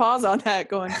press pause on that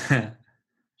going,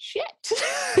 shit.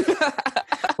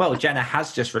 Well, Jenna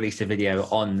has just released a video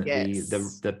on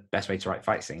the best way to write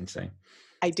fight scenes. So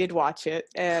I did watch it,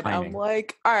 and I'm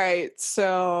like, all right,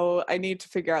 so I need to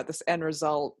figure out this end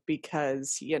result,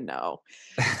 because, you know,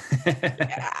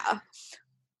 yeah.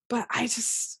 But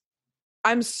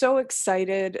I'm so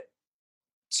excited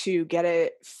to get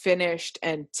it finished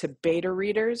and to beta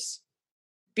readers,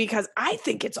 because I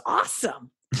think it's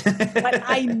awesome. But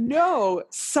I know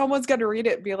someone's going to read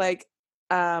it and be like,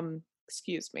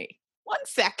 excuse me, 1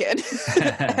 second.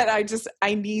 And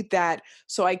I need that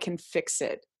so I can fix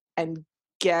it and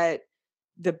get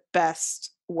the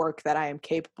best work that I am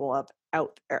capable of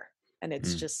out there. And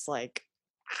it's just like,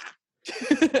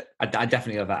 I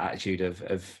definitely love that attitude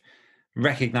of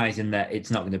recognizing that it's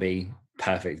not going to be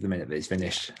perfect the minute that it's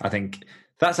finished. I think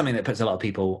that's something that puts a lot of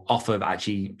people off of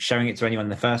actually showing it to anyone in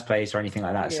the first place or anything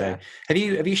like that. Yeah. So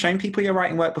have you shown people your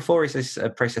writing work before? Is this a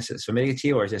process that's familiar to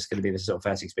you, or is this going to be the sort of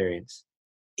first experience?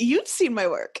 You've seen my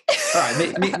work. All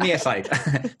right, me aside.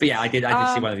 But yeah, I did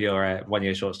see one of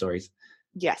your short stories.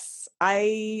 Yes,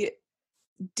 I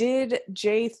did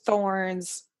Jay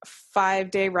Thorne's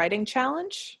 5-day writing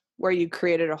challenge, where you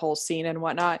created a whole scene and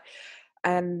whatnot.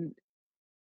 And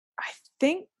I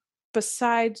think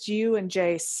besides you and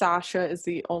Jay, Sasha is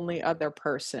the only other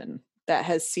person that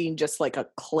has seen just like a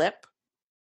clip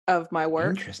of my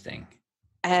work. Interesting.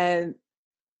 And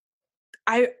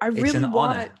I really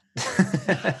want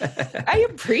I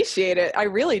appreciate it. I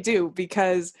really do,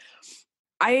 because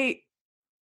I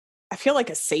feel like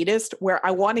a sadist where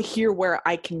I want to hear where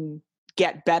I can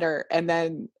get better. And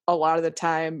then a lot of the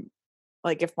time,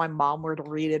 like if my mom were to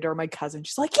read it or my cousin,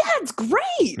 she's like, yeah, it's great.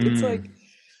 It's like,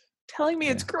 telling me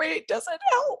it's great doesn't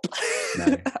help.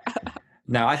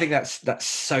 No, I think that's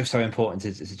so important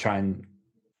to try and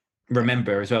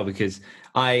remember as well, because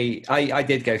I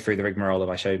did go through the rigmarole of,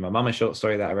 I showed my mum a short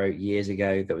story that I wrote years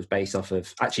ago that was based off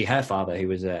of actually her father, who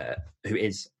was a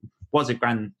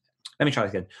firefighter.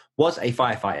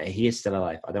 He is still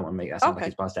alive. I don't want to make that sound like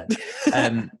he's past tense.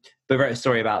 But wrote a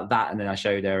story about that, and then I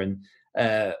showed her, and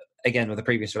again, with a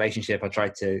previous relationship, I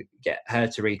tried to get her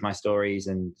to read my stories,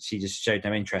 and she just showed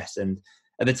no interest. And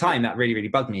at the time, that really, really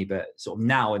bugged me. But sort of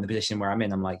now, in the position where I'm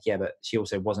in, I'm like, yeah, but she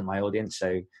also wasn't my audience,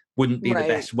 so wouldn't be the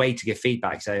best way to give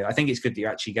feedback. So I think it's good that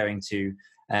you're actually going to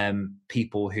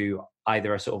people who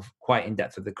either are sort of quite in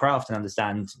depth with the craft and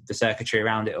understand the circuitry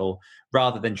around it all,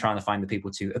 rather than trying to find the people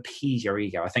to appease your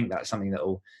ego. I think that's something that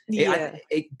will,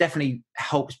 it definitely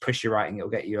helps push your writing. It'll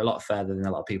get you a lot further than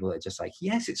a lot of people that are just like,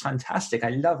 yes, it's fantastic, I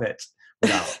love it,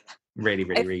 without really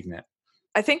reading it.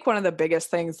 I think one of the biggest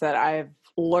things that I've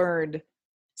learned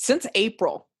since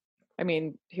April, I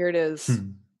mean, here it is,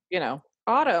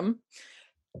 autumn.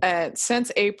 And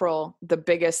since April, the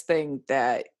biggest thing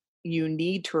that you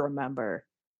need to remember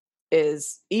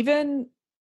is even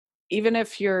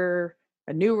if you're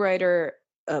a new writer,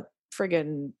 a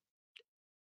friggin'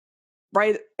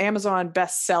 Amazon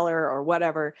bestseller or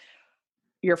whatever,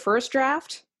 your first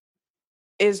draft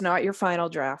is not your final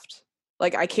draft.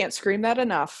 Like, I can't scream that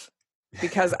enough,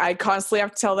 because I constantly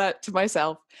have to tell that to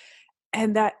myself.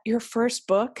 And that your first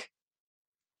book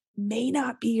may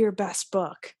not be your best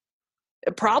book.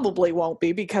 It probably won't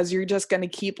be, because you're just going to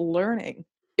keep learning.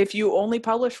 If you only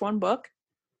publish one book,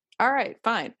 all right,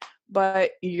 fine.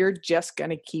 But you're just going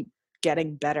to keep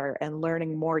getting better and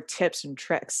learning more tips and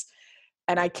tricks.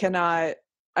 And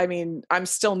I'm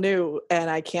still new, and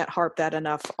I can't harp that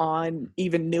enough on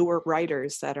even newer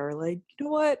writers that are like, you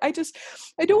know what? I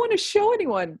don't want to show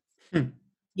anyone.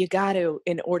 You got to,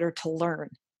 in order to learn.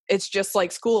 It's just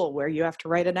like school, where you have to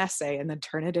write an essay and then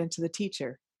turn it into the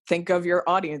teacher. Think of your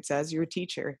audience as your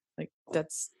teacher. Like,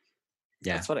 that's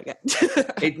what I get.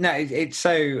 It's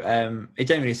so it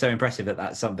generally is so impressive that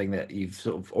that's something that you've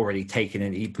sort of already taken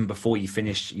in even before you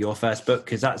finish your first book,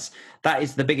 because that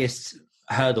is the biggest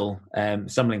hurdle,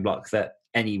 stumbling block that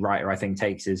any writer, I think,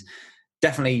 takes, is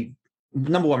definitely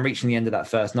number one, reaching the end of that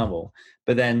first novel.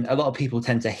 But then a lot of people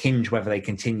tend to hinge whether they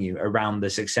continue around the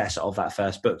success of that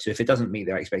first book. So if it doesn't meet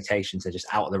their expectations, they're just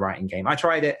out of the writing game. I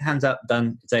tried it, hands up,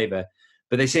 done, it's over.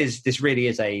 But this really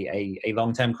is a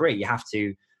long-term career. You have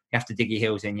to dig your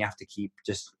heels in. You have to keep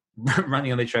just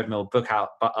running on the treadmill, book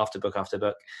after book after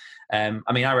book.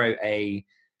 I wrote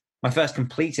my first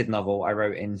completed novel I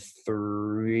wrote in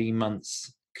 3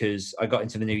 months, because I got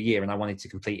into the new year and I wanted to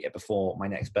complete it before my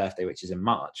next birthday, which is in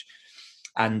March.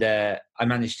 And I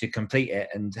managed to complete it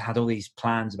and had all these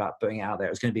plans about putting it out there.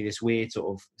 It was going to be this weird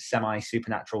sort of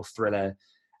semi-supernatural thriller.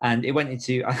 And it went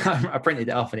into, I printed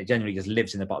it off, and it generally just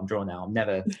lives in the bottom drawer now. I'm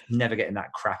never getting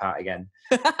that crap out again.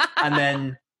 And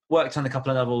then worked on a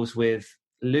couple of novels with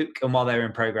Luke. And while they were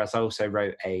in progress, I also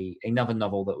wrote another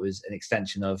novel that was an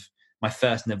extension of my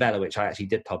first novella, which I actually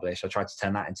did publish. I tried to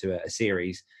turn that into a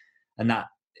series, and that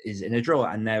is in a drawer,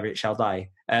 and there it shall die.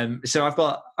 So I've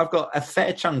got a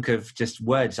fair chunk of just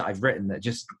words that I've written that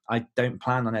just I don't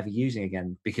plan on ever using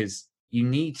again, because you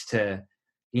need to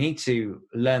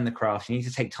learn the craft. You need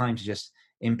to take time to just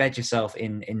embed yourself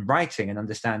in writing and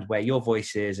understand where your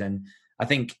voice is. And I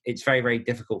think it's very, very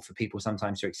difficult for people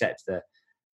sometimes to accept that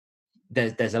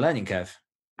there's a learning curve,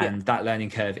 and that learning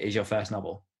curve is your first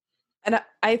novel. And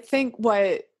I think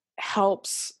what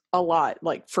helps a lot,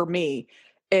 like for me,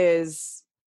 is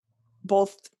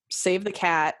both Save the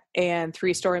Cat and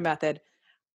 3 Story Method.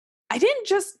 I didn't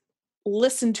just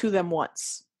listen to them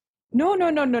once. No.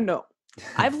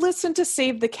 I've listened to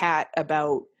Save the Cat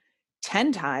about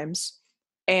 10 times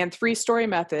and 3 Story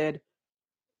Method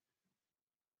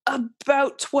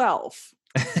about 12.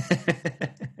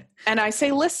 And I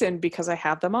say listen because I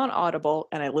have them on Audible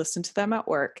and I listen to them at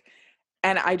work,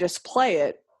 and I just play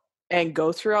it and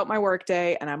go throughout my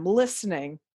workday, and I'm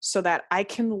listening so that I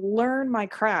can learn my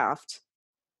craft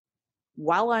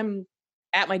while I'm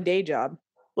at my day job.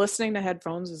 Listening to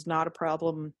headphones is not a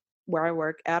problem where I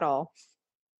work at all.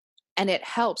 And it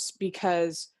helps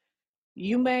because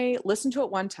you may listen to it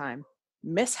one time,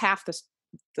 miss half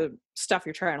the stuff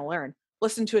you're trying to learn,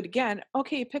 listen to it again.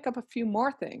 Okay, you pick up a few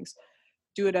more things.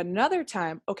 Do it another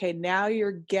time. Okay, now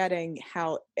you're getting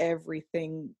how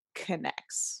everything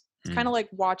connects. It's kind of like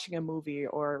watching a movie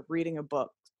or reading a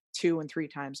book 2 and 3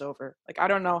 times over. Like, I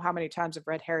don't know how many times I've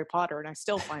read Harry Potter and I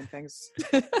still find things.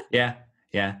 Yeah.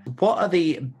 What are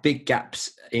the big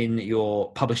gaps in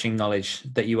your publishing knowledge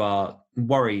that you are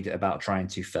worried about trying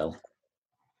to fill?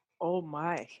 Oh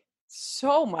my,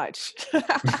 so much.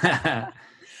 I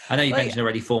know you mentioned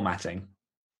already formatting.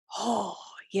 Oh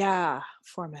yeah,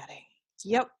 formatting.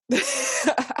 Yep.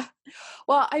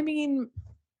 Well, I mean,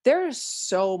 there's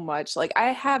so much. Like,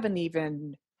 I haven't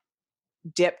even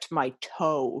dipped my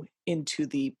toe into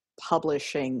the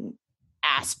publishing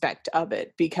aspect of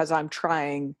it because I'm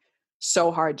trying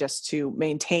so hard just to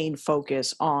maintain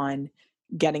focus on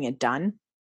getting it done.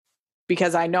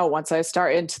 Because I know once I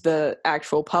start into the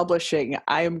actual publishing,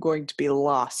 I am going to be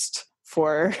lost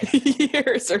for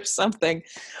years or something.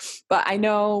 But I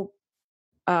know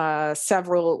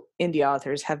several indie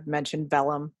authors have mentioned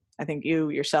Vellum. I think you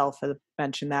yourself have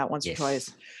mentioned that once or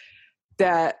twice.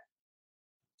 that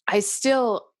I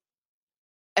still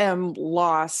am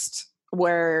lost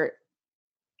where,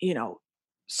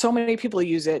 so many people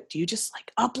use it. Do you just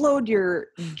like upload your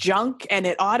junk and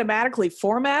it automatically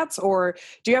formats, or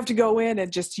do you have to go in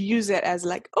and just use it as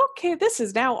like, okay, this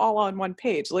is now all on one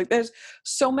page? Like there's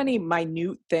so many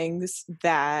minute things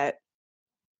that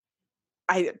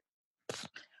I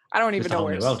don't even know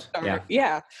where to start.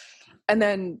 Yeah. And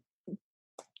then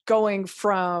going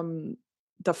from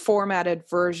the formatted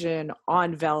version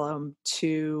on Vellum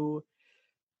to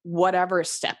whatever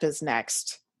step is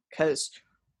next, because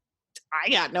I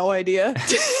got no idea.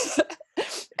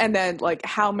 And then like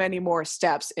how many more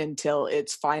steps until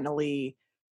it's finally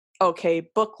okay,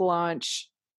 book launch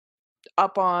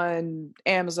up on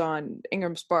Amazon,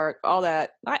 Ingram Spark, all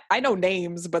that. I know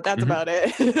names, but that's about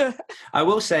it. I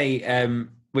will say,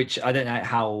 which I don't know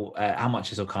how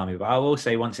much this will calm me, but I will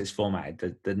say once it's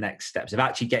formatted, the next steps of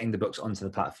actually getting the books onto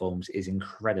the platforms is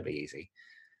incredibly easy.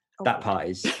 That part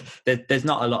is there's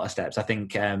not a lot of steps. I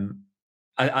think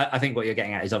I think what you're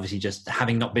getting at is obviously just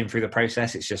having not been through the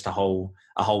process. It's just a whole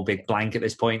big blank at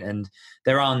this point, and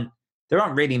there aren't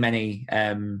really many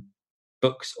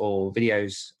books or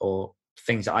videos or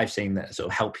things that I've seen that sort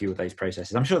of help you with those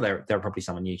processes. I'm sure there are probably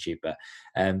some on YouTube, but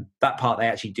that part they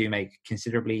actually do make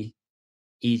considerably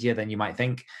easier than you might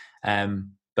think.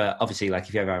 But obviously, like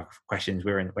if you ever have questions,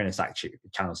 we're in a Slack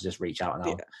channel, so just reach out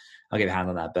and I'll give a hand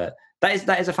on that. But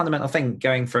that is a fundamental thing.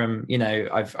 Going from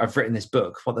I've written this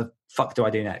book. What the fuck do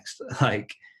I do next?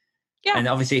 Like, yeah. And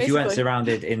obviously, if you weren't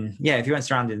surrounded in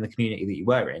the community that you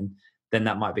were in, then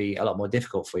that might be a lot more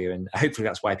difficult for you. And hopefully,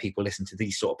 that's why people listen to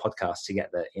these sort of podcasts to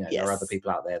get that. There are other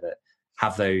people out there that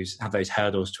have those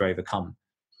hurdles to overcome.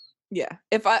 Yeah.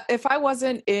 If I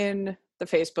wasn't in the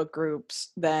Facebook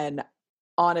groups, then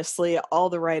honestly, all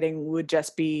the writing would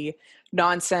just be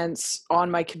nonsense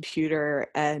on my computer,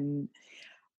 and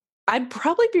I'd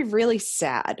probably be really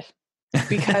sad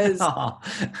because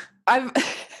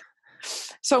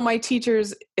so my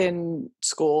teachers in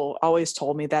school always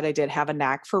told me that I did have a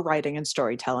knack for writing and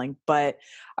storytelling, but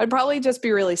I'd probably just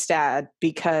be really sad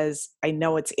because I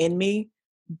know it's in me,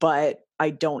 but I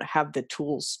don't have the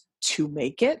tools to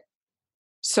make it.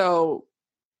 So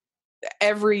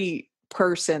every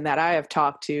person that I have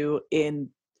talked to in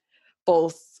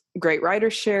both Great Writer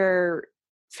Share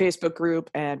Facebook group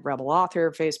and Rebel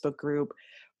Author Facebook group,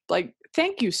 like,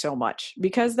 thank you so much,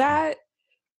 because that,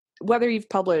 whether you've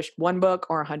published one book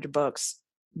or 100 books,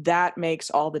 that makes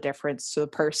all the difference to the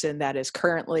person that is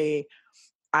currently,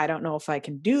 I don't know if I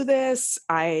can do this.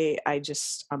 I'm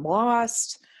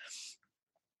lost.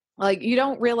 Like, you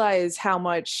don't realize how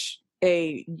much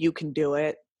you can do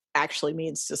it actually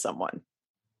means to someone.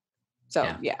 So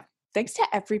yeah. Thanks to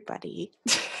everybody.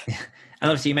 And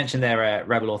obviously you mentioned their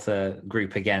Rebel Author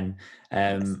group again.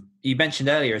 You mentioned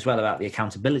earlier as well about the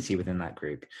accountability within that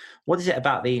group. What is it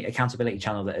about the accountability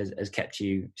channel that has kept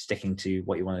you sticking to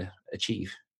what you want to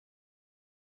achieve?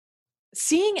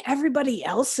 Seeing everybody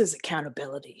else's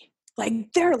accountability.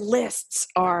 Like, their lists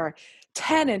are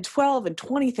 10 and 12 and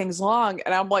 20 things long,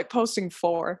 and I'm like posting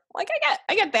 4. Like,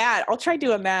 I get that. I'll try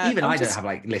doing that. Even I don't have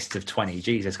like lists of 20.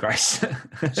 Jesus Christ.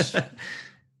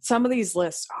 Some of these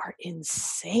lists are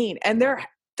insane, and they're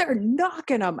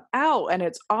knocking them out, and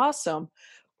it's awesome.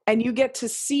 And you get to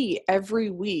see every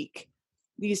week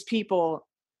these people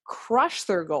crush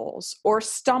their goals or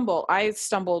stumble. I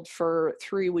stumbled for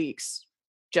 3 weeks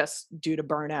just due to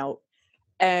burnout,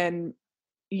 and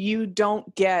you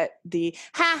don't get the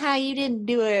haha, you didn't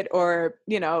do it, or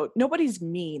nobody's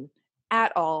mean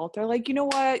at all. They're like, you know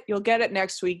what, you'll get it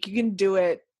next week, you can do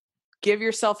it, give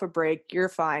yourself a break, you're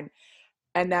fine.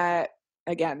 And that,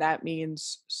 again, that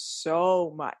means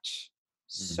so much.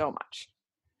 It's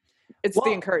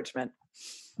the encouragement.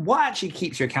 What actually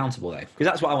keeps you accountable, though? Because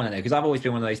that's what I want to know. Because I've always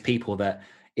been one of those people that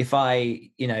if I,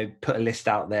 put a list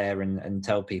out there and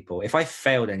tell people, if I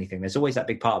failed anything, there's always that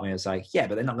big part of me that's like, yeah,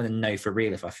 but they're not going to know for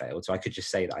real if I failed. So I could just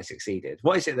say that I succeeded.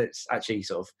 What is it that's actually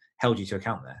sort of held you to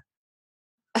account there?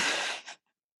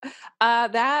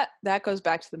 That goes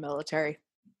back to the military,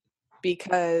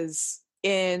 because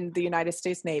in the United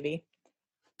States Navy,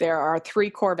 there are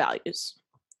 3 core values: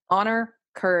 honor,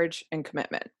 courage, and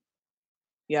commitment.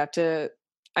 You have to,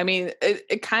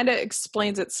 it kind of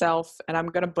explains itself, and I'm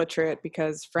going to butcher it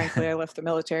because, frankly, I left the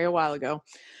military a while ago.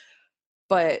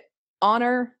 But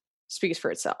honor speaks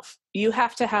for itself. You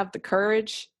have to have the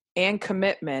courage and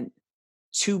commitment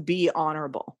to be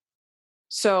honorable.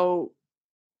 So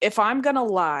if I'm going to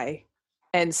lie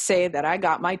and say that I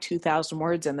got my 2,000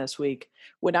 words in this week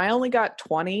when I only got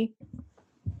 20,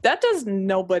 that does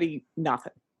nobody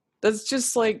nothing. That's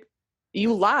just like,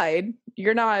 you lied.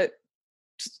 You're not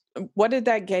What did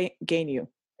that gain you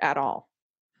at all?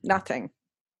 Nothing.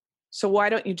 So why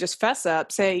don't you just fess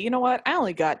up, say, you know what? I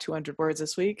only got 200 words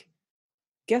this week.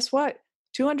 Guess what?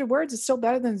 200 words is still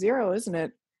better than 0, isn't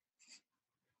it?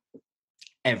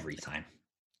 Every time.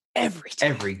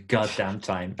 Every goddamn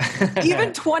time.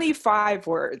 Even 25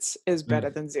 words is better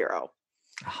than 0.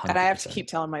 100%. And I have to keep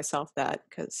telling myself that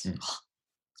because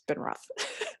it's been rough.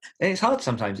 And it's hard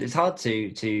sometimes. It's hard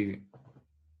to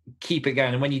keep it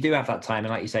going. And when you do have that time,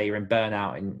 and like you say, you're in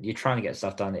burnout and you're trying to get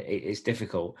stuff done, it's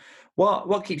difficult.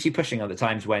 What keeps you pushing at the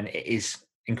times when it is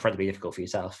incredibly difficult for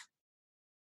yourself?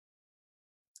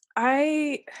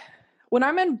 When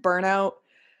I'm in burnout,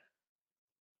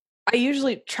 I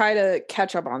usually try to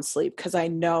catch up on sleep because I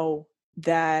know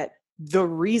that the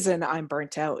reason I'm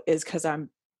burnt out is because I'm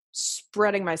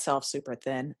spreading myself super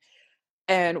thin.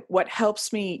 And what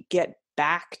helps me get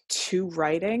back to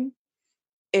writing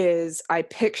is I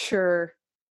picture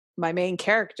my main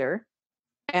character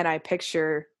and I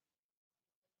picture,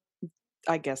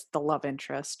 I guess, the love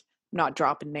interest. I'm not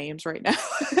dropping names right now,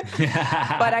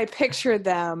 but I picture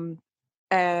them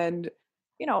and,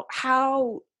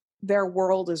 how their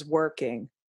world is working.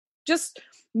 Just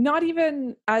not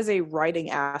even as a writing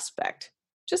aspect,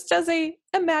 just as a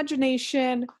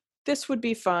imagination. This would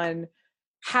be fun.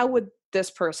 How would this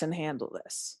person handle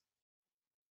this?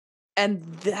 And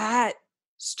that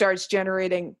starts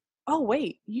generating, oh,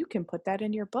 wait, you can put that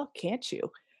in your book, can't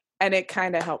you? And it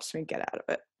kind of helps me get out of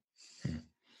it. And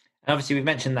obviously, we've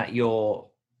mentioned that you're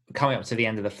coming up to the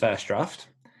end of the first draft.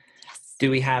 Yes. Do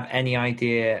we have any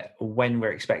idea when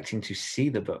we're expecting to see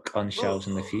the book on shelves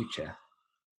in the future?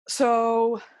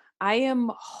 So I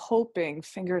am hoping,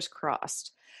 fingers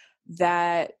crossed,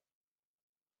 that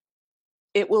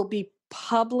it will be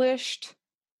published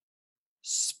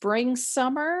spring,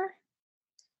 summer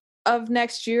of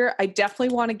next year. I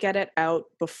definitely want to get it out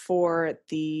before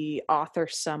the author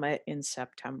summit in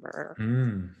September.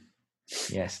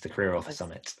 Yes, the Career Author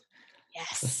Summit.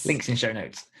 Yes. Links in show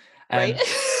notes. Right.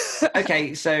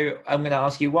 Okay, so I'm going to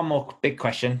ask you one more big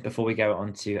question before we go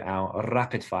on to our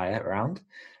rapid fire round.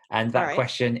 And that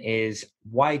question is,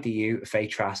 why do you, Faye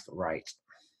Trask, write?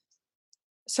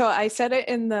 So I said it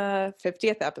in the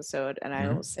 50th episode, and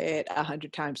I will say it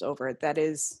 100 times over. That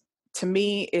is, to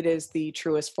me, it is the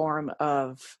truest form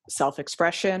of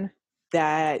self-expression,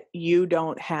 that you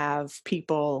don't have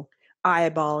people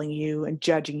eyeballing you and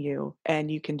judging you,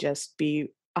 and you can just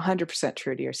be 100%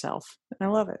 true to yourself. And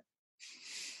I love it.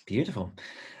 Beautiful.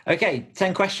 Okay,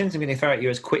 10 questions. I'm going to throw at you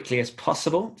as quickly as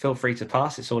possible. Feel free to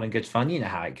pass. It's all in good fun. You know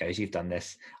how it goes. You've done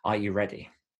this. Are you ready?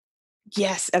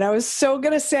 Yes. And I was so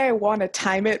going to say I want to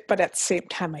time it, but at the same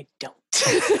time, I don't.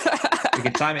 You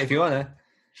can time it if you want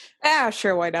to.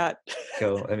 Sure. Why not?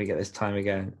 Cool. Let me get this timer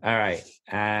going. All right.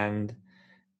 And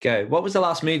go. What was the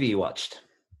last movie you watched?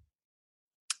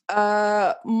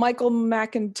 Michael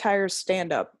McIntyre's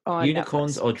stand-up on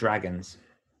Unicorns Netflix. or Dragons?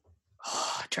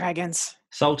 Oh, dragons.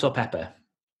 Salt or pepper?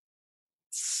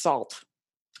 Salt.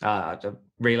 I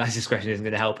realize this question isn't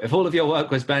going to help. If all of your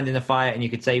work was burned in a fire and you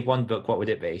could save one book, what would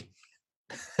it be?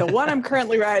 The one I'm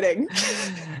currently writing.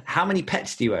 How many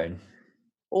pets do you own?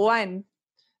 One.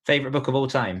 Favorite book of all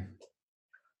time?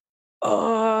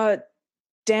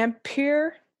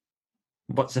 Dampier.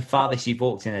 What's the farthest you've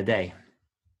walked in a day?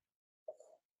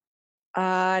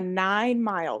 9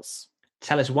 miles.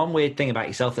 Tell us one weird thing about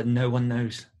yourself that no one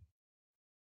knows.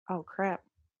 Oh, crap.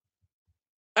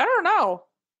 I don't know.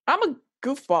 I'm a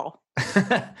goofball.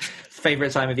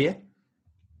 Favorite time of year?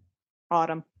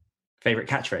 Autumn. Favorite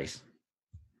catchphrase?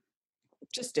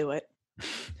 Just do it.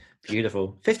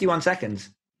 Beautiful. 51 seconds.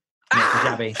 Not too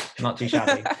shabby. Not too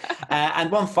shabby.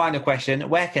 And one final question.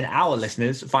 Where can our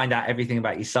listeners find out everything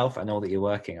about yourself and all that you're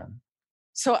working on?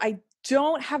 So I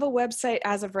don't have a website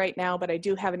as of right now, but I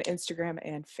do have an Instagram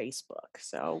and Facebook.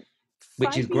 So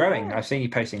which is growing. I've seen you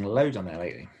posting loads on there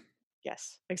lately.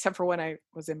 Yes, except for when I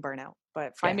was in burnout.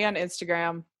 But find me on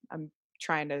Instagram. I'm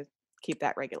trying to keep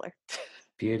that regular.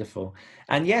 Beautiful.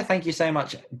 And thank you so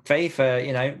much, Faye, for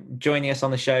joining us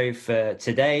on the show for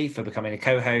today, for becoming a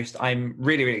co-host. I'm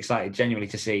really, really excited, genuinely,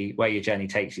 to see where your journey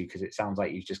takes you, because it sounds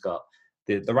like you've just got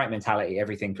the right mentality,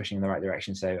 everything pushing in the right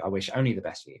direction. So I wish only the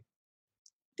best for you.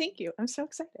 Thank you. I'm so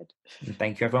excited. And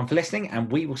thank you, everyone, for listening,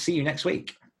 and we will see you next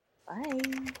week. Bye.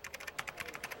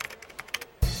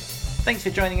 Thanks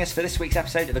for joining us for this week's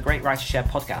episode of the Great Writer Share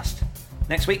podcast.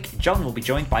 Next week, John will be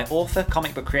joined by author,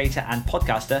 comic book creator, and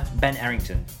podcaster Ben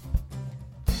Errington.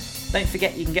 Don't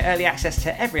forget you can get early access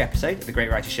to every episode of the Great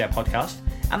Writer Share podcast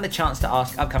and the chance to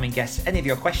ask upcoming guests any of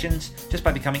your questions just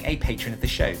by becoming a patron of the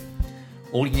show.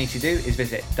 All you need to do is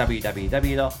visit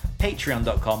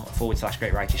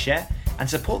www.patreon.com/greatwritershare and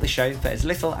support the show for as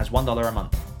little as $1 a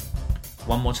month.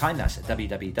 One more time, that's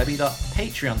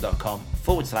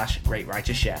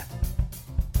www.patreon.com/GreatWritersShare.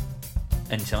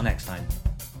 Until next time.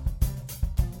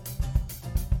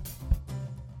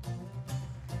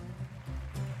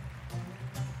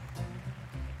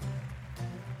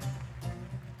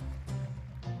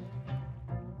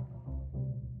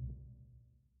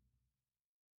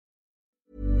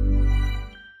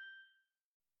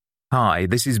 Hi,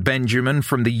 this is Benjamin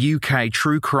from the UK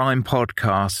true crime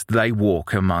podcast They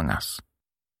Walk Among Us.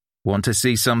 Want to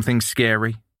see something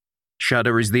scary?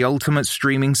 Shudder is the ultimate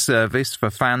streaming service for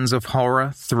fans of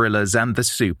horror, thrillers, and the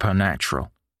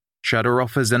supernatural. Shudder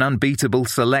offers an unbeatable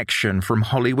selection from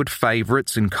Hollywood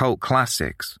favorites and cult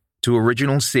classics to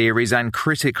original series and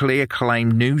critically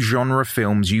acclaimed new genre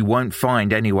films you won't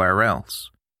find anywhere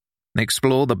else.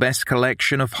 Explore the best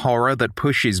collection of horror that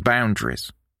pushes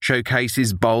boundaries,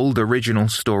 showcases bold original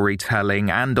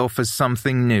storytelling, and offers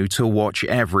something new to watch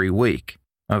every week.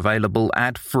 Available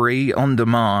ad-free, on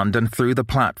demand, and through the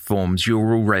platforms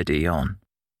you're already on.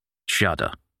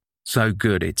 Shudder. So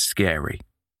good it's scary.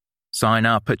 Sign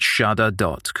up at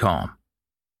shudder.com.